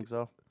so. You Like think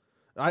so?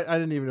 I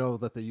didn't even know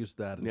that they used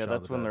that. In Yeah, Shaun of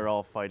that's the when Dead. they're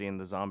all fighting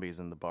the zombies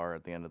in the bar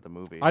at the end of the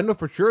movie. I know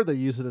for sure they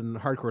use it in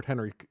Hardcore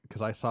Henry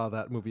because I saw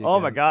that movie. Oh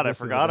my again god, I just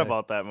the other forgot day.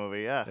 about that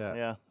movie. Yeah, Yeah.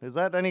 yeah. Is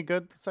that any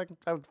good?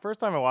 The first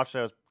time I watched it,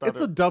 I was.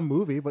 It's a dumb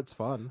movie, but it's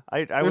fun.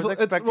 I there's was a-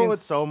 it's- expecting well,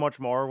 it's- so much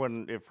more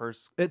when it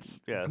first.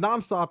 It's Yeah.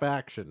 nonstop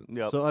action.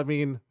 Yep. So I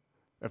mean,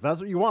 if that's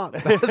what you want,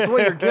 that's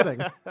what you're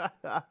getting.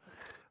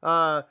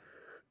 I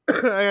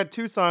had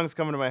two songs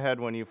coming to my head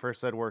when you first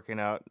said working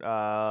out.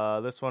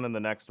 This one and the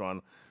next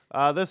one.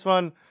 This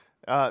one,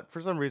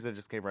 for some reason, it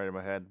just came right in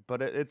my head.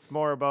 But it's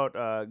more about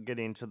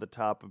getting to the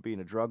top of being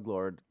a drug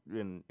lord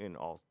in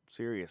all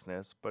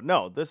seriousness. But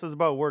no, this is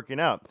about working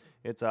out.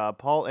 It's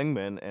Paul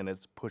Ingman, and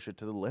it's Push It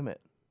to the Limit.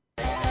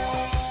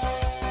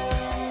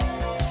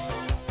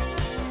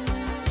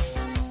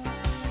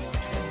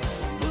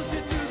 Push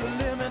it to the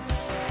limit.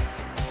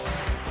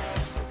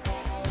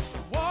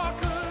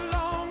 Walk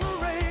along the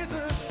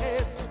razor's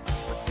edge,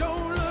 but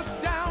don't look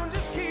down.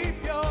 Just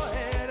keep your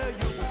head, or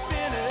you'll be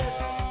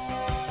finished.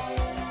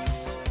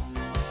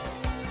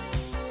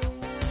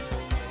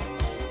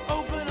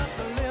 Open up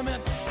the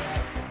limit.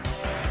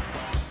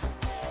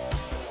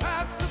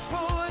 Past the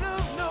point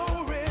of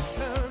no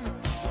return.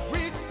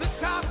 Reach the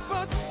top,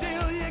 but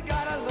still you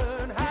gotta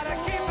learn how to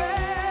keep it.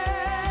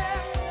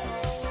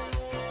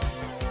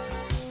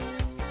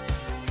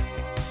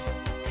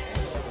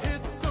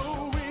 Hit the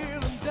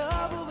wheel and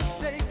double the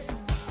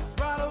stakes.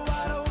 Throttle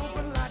wide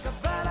open like a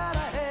bat out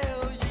of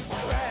hell. You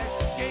crash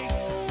the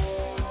gates.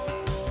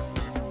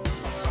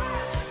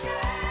 Crash the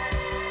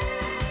gates.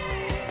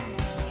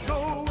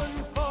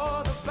 Going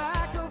for the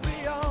back of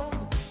beyond.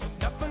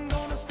 Nothing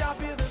gonna stop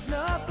you. There's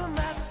nothing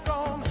that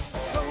strong.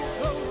 So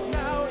close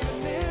now,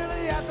 you're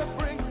nearly at the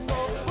brink. So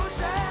push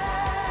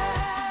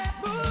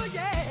it. Ooh,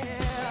 yeah.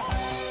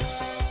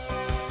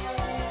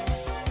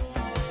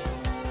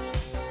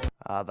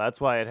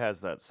 That's why it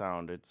has that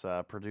sound. It's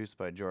produced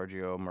by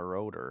Giorgio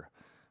Moroder.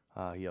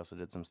 He also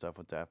did some stuff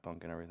with Daft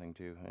Punk and everything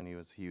too, and he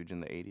was huge in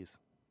the 80s.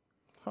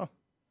 Huh.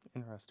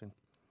 Interesting.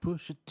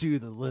 Push it to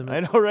the limit. I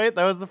know, right?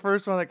 That was the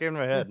first one that came to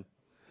my head.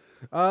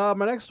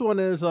 My next one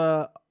is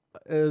I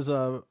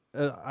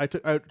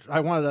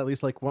wanted at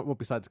least like what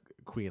besides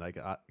Queen I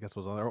guess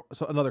was on there.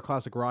 So another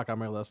classic rock on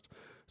my list.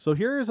 So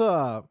here's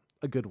a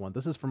good one.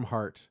 This is from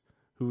Heart,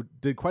 who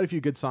did quite a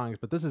few good songs,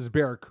 but this is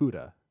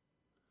Barracuda.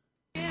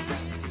 No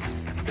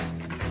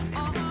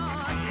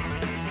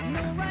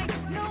right,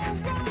 no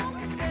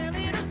wrong,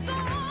 selling a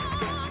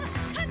song.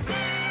 And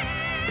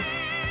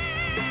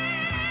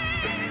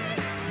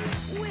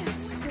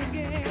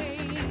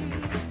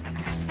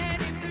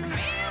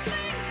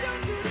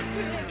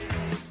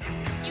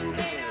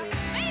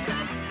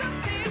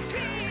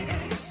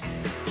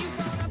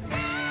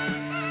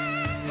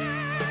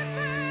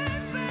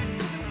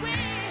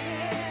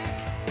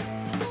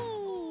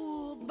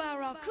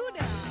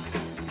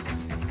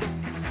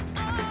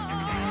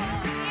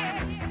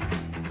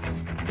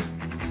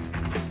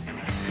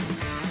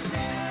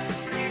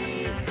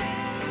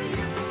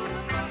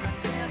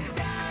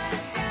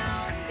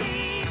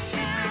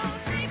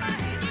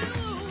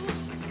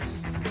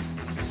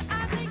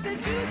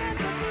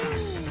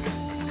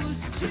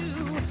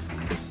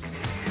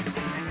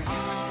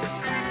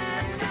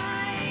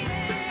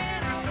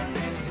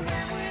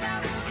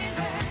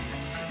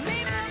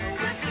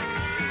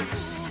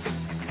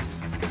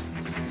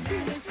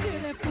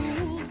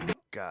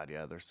God,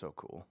 yeah, they're so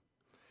cool.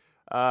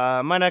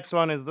 My next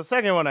one is the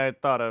second one I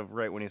thought of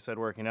right when you said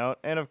working out.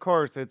 And of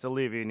course, it's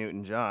Olivia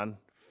Newton-John,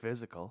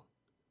 Physical.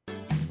 You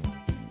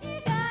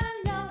gotta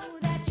know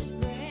that you're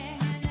bringing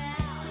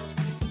out,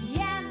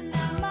 yeah,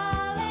 I'm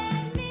all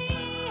in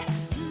me.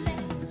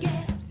 Let's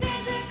get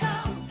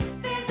physical,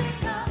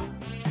 physical.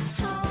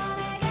 I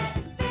wanna get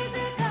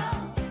physical.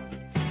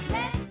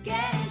 Let's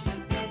get into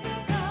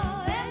physical.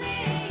 Let me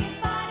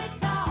body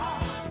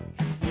talk,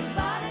 let me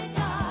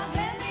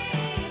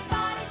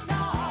body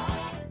talk.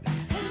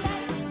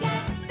 Let's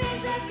get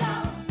physical,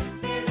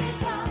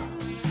 physical.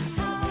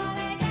 I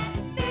wanna get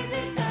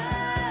physical.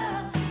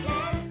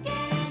 Let's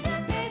get into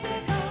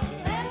physical.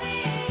 Let me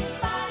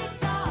body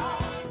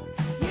talk,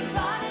 let me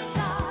body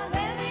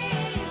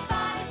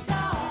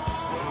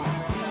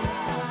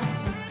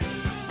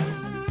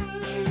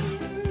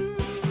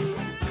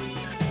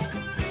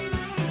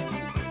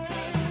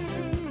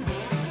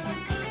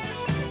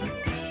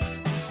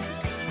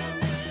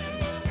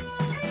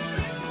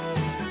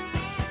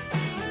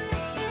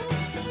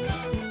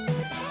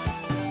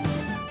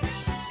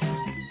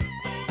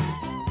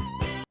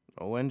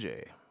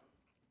ONJ.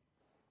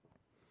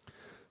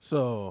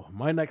 So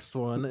my next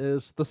one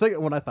is the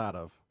second one I thought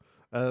of.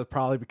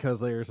 Probably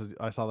because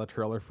I saw the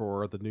trailer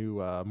for the new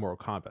Mortal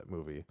Kombat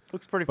movie.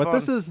 Looks pretty But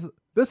fun.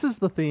 this is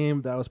the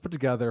theme that was put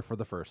together for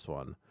the first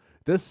one.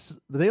 The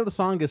name of the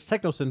song is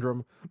Techno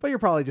Syndrome, but you're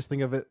probably just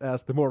thinking of it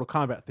as the Mortal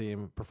Kombat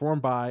theme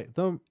performed by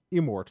the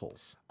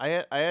Immortals.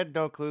 I had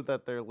no clue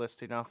that they're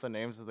listing off the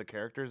names of the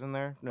characters in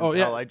there Oh,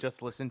 until yeah. I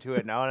just listened to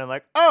it now, and I'm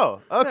like, oh,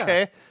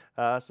 okay.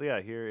 So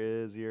yeah, here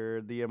is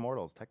the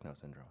Immortals, Techno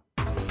Syndrome.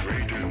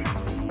 Raiden,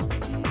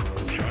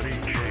 Johnny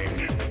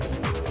Cage,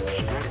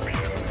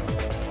 Scorpion,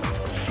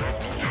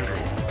 Sub-Zero,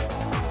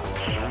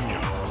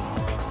 Sonya.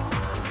 Kano,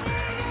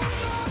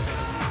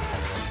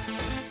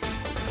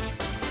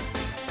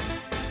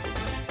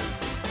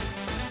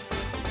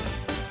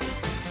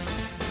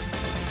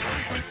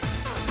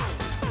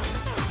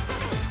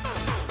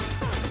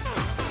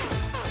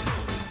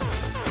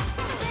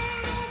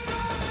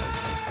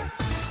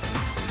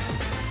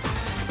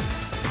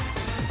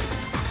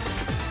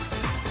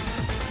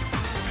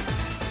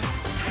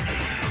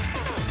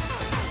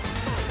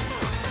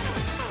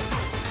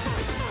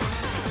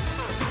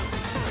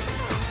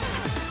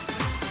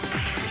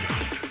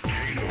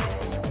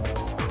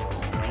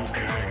 Liu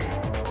Kang,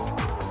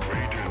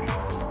 Raiden,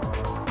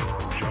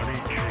 Johnny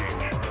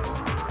Cage,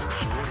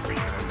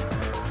 Scorpion,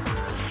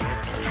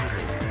 Sub-Zero,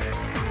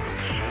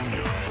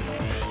 Sonya.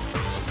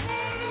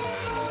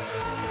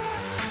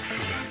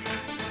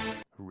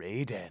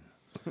 Raiden.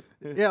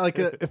 Yeah, like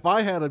if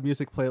I had a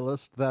music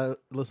playlist that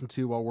I listened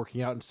to while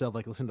working out instead of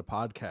like listening to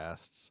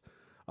podcasts,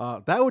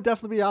 that would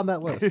definitely be on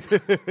that list.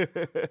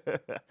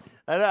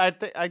 I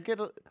think I get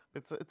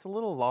it's a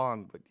little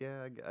long, but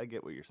yeah, I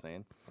get what you're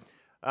saying.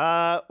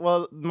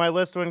 Well, my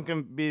list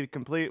wouldn't be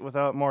complete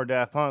without more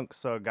Daft Punk,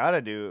 so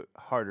gotta do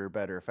Harder,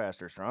 Better,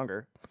 Faster,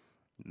 Stronger.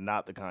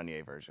 Not the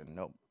Kanye version.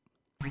 Nope.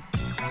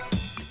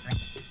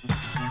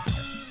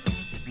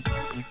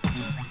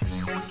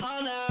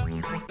 Harder,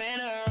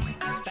 better,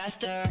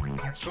 faster,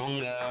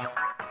 stronger.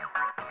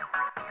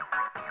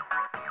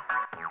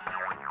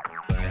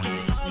 Work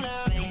it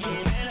harder, make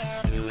it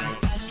better, do it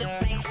faster,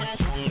 makes us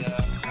stronger.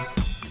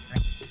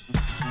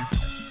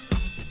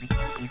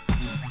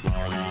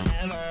 More than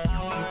ever,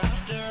 hour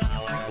after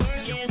hour,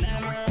 work is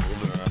never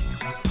over.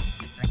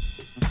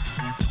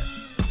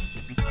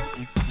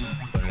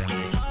 Work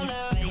it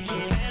harder, make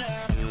it better,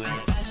 do it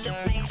faster,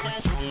 makes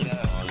us stronger.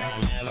 More than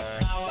ever,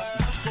 hour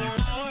after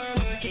hour,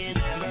 work is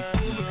never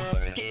over.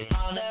 Work it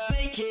harder,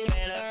 make it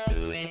better,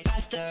 do it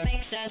faster,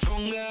 makes us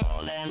stronger.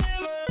 More than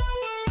ever,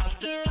 hour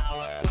after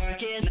hour,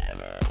 work is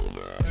never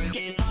over. Work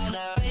it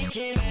harder, make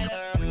it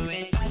better, do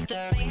it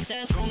faster, makes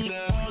us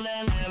stronger. More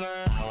than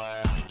ever,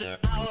 hour after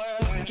hour,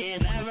 work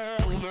is never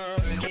over.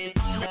 Work it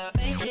harder,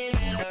 make it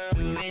better,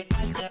 do it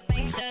faster,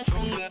 makes us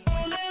stronger.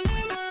 More than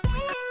ever,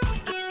 hour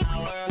after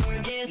hour,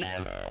 work is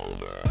never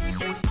over.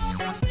 Work it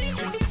harder, make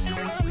it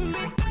better, do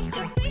it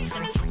faster, makes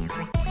us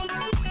stronger. More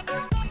than ever,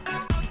 hour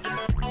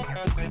after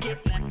hour, work is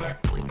never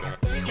over.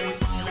 Work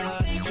it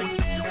harder, make it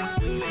better,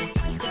 do it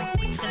faster,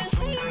 makes us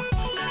stronger.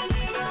 More than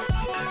ever,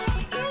 hour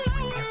after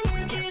hour,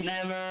 work is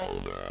never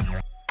over.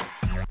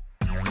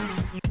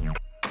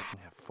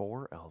 Yeah,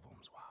 4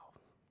 albums. Wow.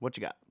 What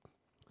you got?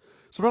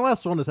 So my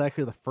last one is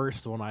actually the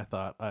first one I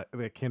thought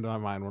that came to my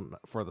mind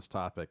for this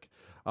topic.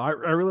 I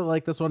really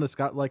like this one. It's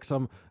got like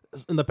some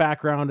in the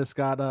background. It's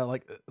got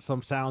like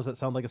some sounds that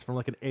sound like it's from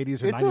like an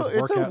 80s or 90s workout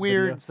It's a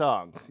weird video.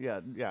 song.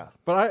 Yeah.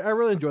 But I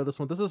really enjoy this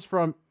one. This is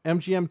from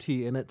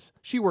MGMT, and it's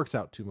She Works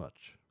Out Too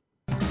Much.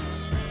 Get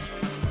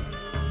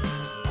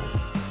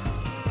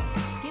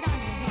on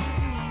your hands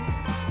and knees.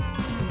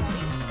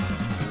 Ready?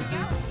 Here we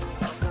go.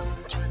 Welcome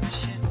to the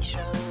shit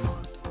show.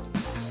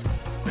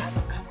 Grab a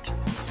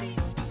comfortable seat.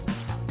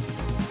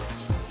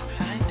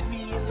 Find me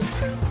in the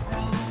front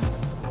row,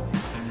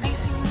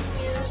 facing the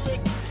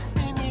music,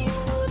 and you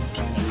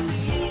can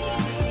see.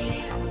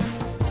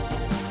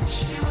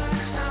 She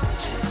works out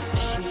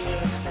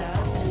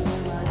too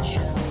much.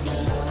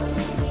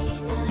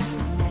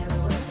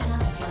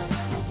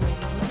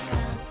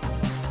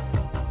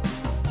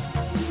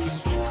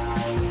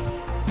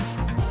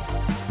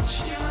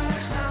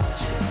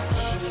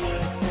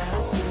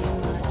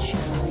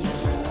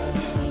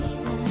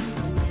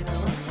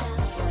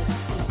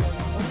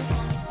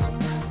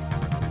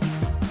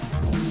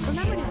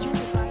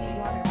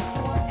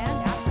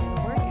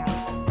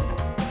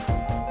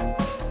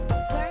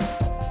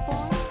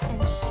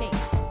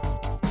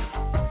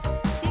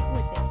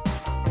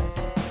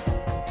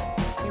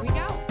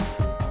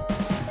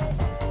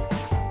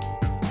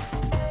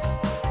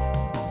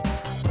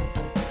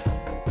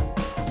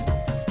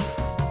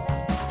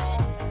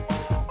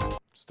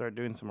 start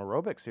doing some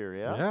aerobics here.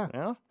 Yeah.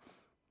 Yeah.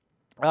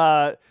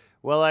 Yeah.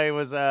 Well, I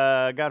was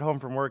got home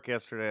from work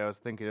yesterday. I was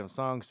thinking of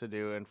songs to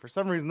do, and for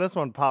some reason, this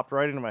one popped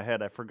right into my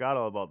head. I forgot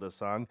all about this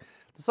song.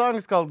 The song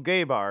is called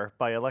 "Gay Bar"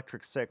 by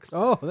Electric Six.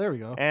 Oh, there we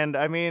go. And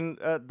I mean,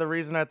 the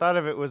reason I thought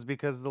of it was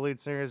because the lead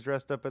singer is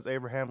dressed up as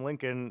Abraham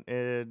Lincoln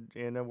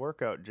in a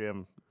workout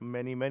gym.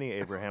 Many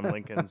Abraham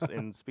Lincolns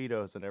in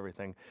Speedos and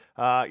everything.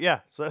 Yeah,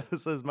 so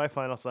this is my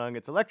final song.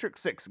 It's Electric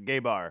Six, Gay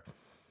Bar.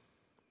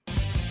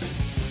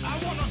 I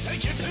wanna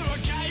take you to a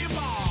gay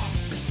bar.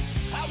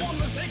 I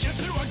wanna take you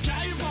to a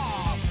gay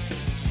bar.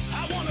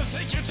 I wanna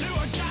take you to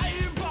a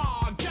gay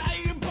bar,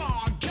 gay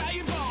bar,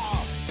 gay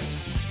bar.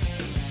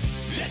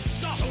 Let's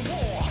start a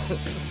war.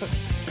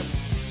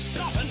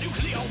 Start a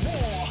nuclear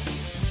war.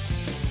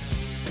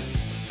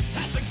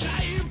 At the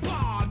gay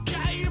bar,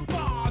 gay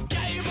bar,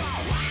 gay bar.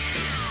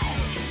 Wow!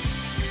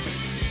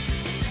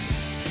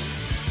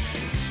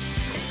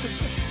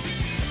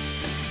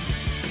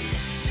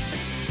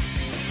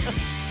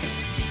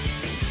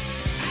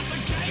 At the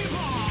gay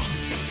bar.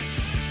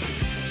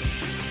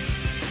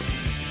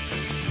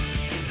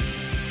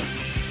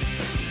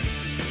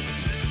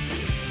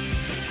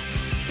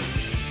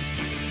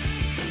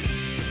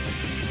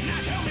 Now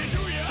tell me,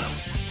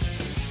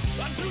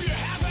 do you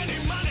have any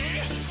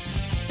money?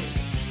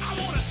 I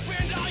wanna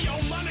spend all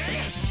your money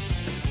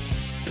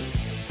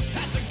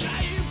at the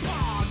gay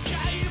bar,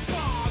 gay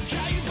bar,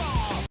 gay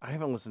bar. I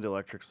haven't listened to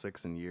Electric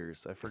Six in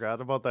years. I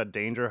forgot about that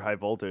Danger High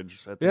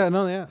Voltage. I think Yeah,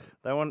 no, yeah.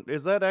 that one,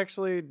 is that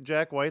actually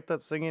Jack White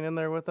that's singing in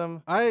there with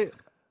them?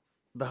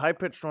 The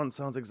high-pitched one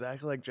sounds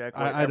exactly like Jack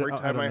White every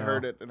time I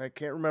heard it, and I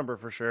can't remember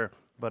for sure.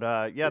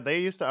 But yeah,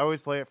 they used to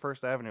always play at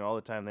First Avenue all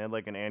the time. They had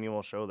like an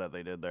annual show that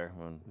they did there.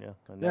 I Yeah,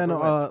 never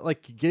went.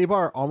 like Gay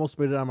Bar almost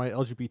made it on my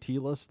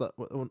LGBT list that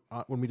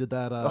when we did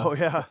that. Oh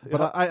yeah,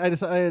 But I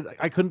decided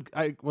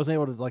I wasn't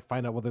able to like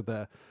find out whether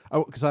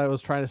because I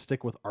was trying to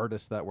stick with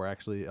artists that were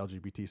actually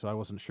LGBT, so I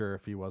wasn't sure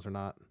if he was or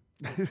not.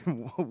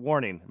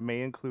 Warning: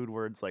 may include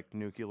words like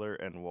nuclear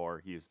and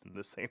war used in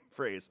the same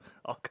phrase.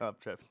 All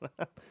comp trips.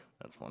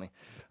 That's funny.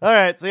 All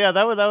right, so yeah,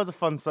 that was a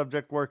fun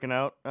subject working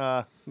out.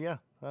 Yeah,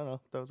 I don't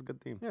know. That was a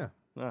good theme.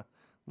 Yeah.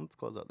 Let's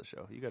close out the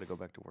show. You got to go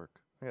back to work.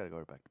 I got to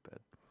go back to bed.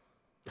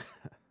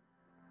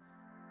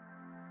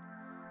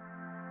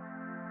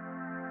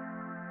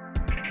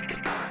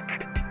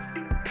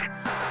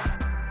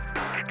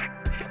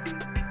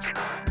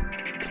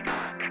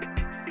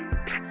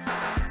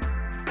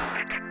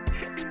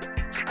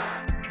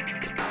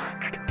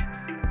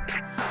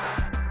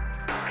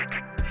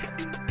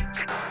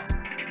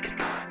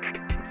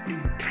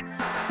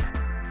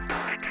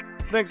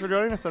 Thanks for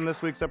joining us on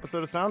this week's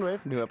episode of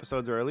Soundwave. New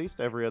episodes are released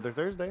every other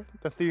Thursday.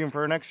 The theme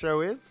for our next show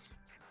is...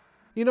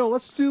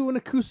 Let's do an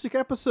acoustic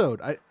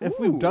episode. If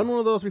we've done one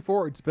of those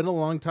before, it's been a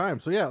long time.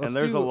 So yeah, and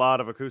there's a lot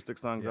of acoustic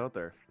songs out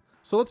there.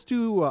 So let's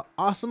do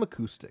Awesome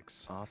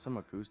Acoustics. Awesome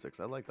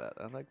Acoustics. I like that.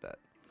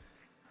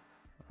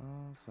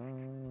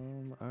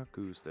 Awesome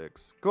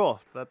Acoustics. Cool.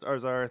 That's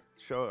our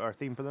show, our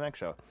theme for the next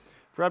show.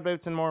 For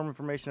updates and more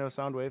information on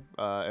Soundwave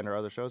and our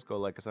other shows, go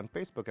like us on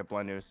Facebook at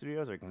Blind Ninja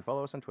Studios, or you can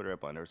follow us on Twitter at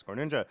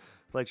Blind_Ninja. If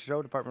you like the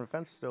show, Department of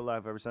Defense is still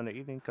live every Sunday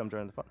evening. Come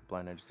join the fun at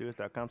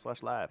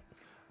blindninjastudios.com/live.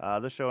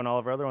 This show and all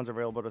of our other ones are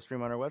available to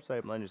stream on our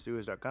website,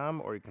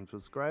 blindninjastudios.com, or you can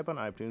subscribe on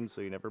iTunes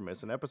so you never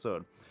miss an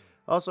episode.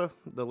 Also,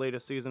 the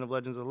latest season of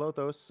Legends of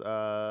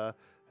Lothos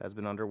has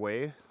been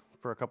underway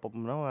for a couple.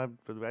 No, I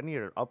need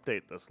to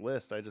update this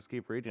list. I just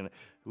keep reading it.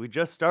 We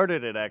just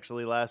started it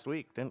actually last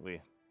week, didn't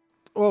we?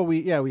 Well,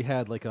 we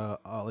had like a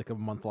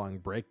month-long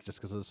break just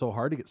because it was so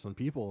hard to get some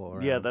people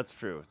around. Yeah, that's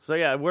true. So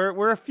yeah,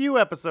 we're a few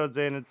episodes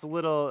in. It's a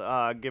little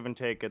give and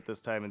take at this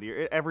time of the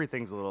year.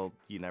 Everything's a little,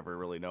 you never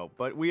really know.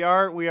 But we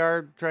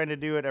are trying to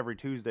do it every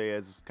Tuesday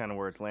as kind of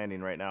where it's landing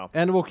right now.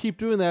 And we'll keep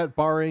doing that,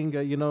 barring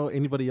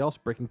anybody else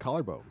breaking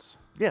collarbones.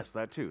 Yes,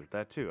 that too.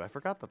 I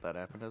forgot that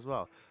happened as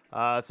well.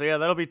 So yeah,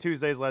 that'll be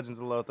Tuesdays, Legends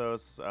of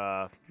Lothos.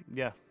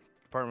 Yeah,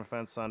 Department of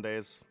Defense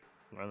Sundays.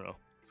 I don't know.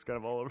 It's kind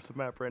of all over the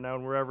map right now,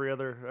 and we're every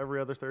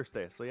other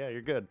Thursday. So yeah,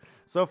 you're good.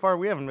 So far,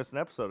 we haven't missed an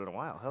episode in a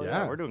while. Hell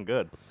yeah, we're doing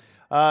good.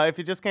 If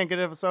you just can't get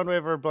a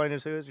Soundwave or Blind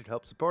Ninja Studios, you'd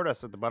help support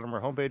us at the bottom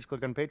of our homepage.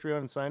 Click on Patreon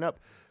and sign up.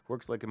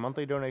 Works like a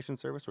monthly donation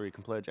service where you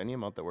can pledge any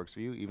amount that works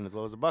for you, even as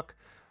low as $1.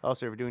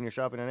 Also, if you're doing your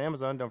shopping on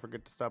Amazon, don't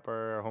forget to stop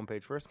our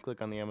homepage first and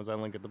click on the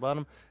Amazon link at the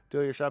bottom. Do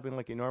all your shopping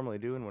like you normally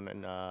do, and when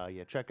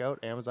you check out,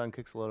 Amazon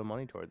kicks a load of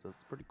money towards us.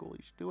 It's pretty cool.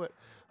 You should do it.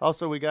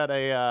 Also, we got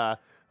a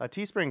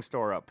Teespring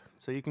store up,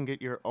 so you can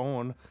get your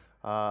own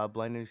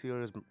Blind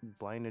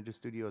Ninja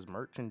Studios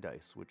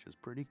merchandise, which is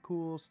pretty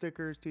cool.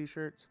 Stickers,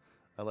 T-shirts.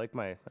 I like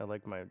my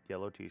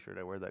yellow T-shirt.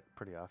 I wear that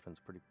pretty often.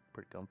 It's pretty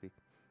comfy.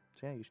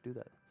 So yeah, you should do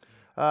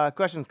that.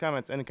 Questions,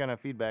 comments, any kind of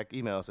feedback,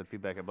 email us at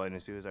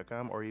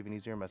feedback@blindninjastudios.com, or even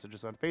easier, message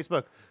us on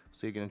Facebook.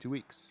 See you again in 2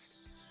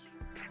 weeks.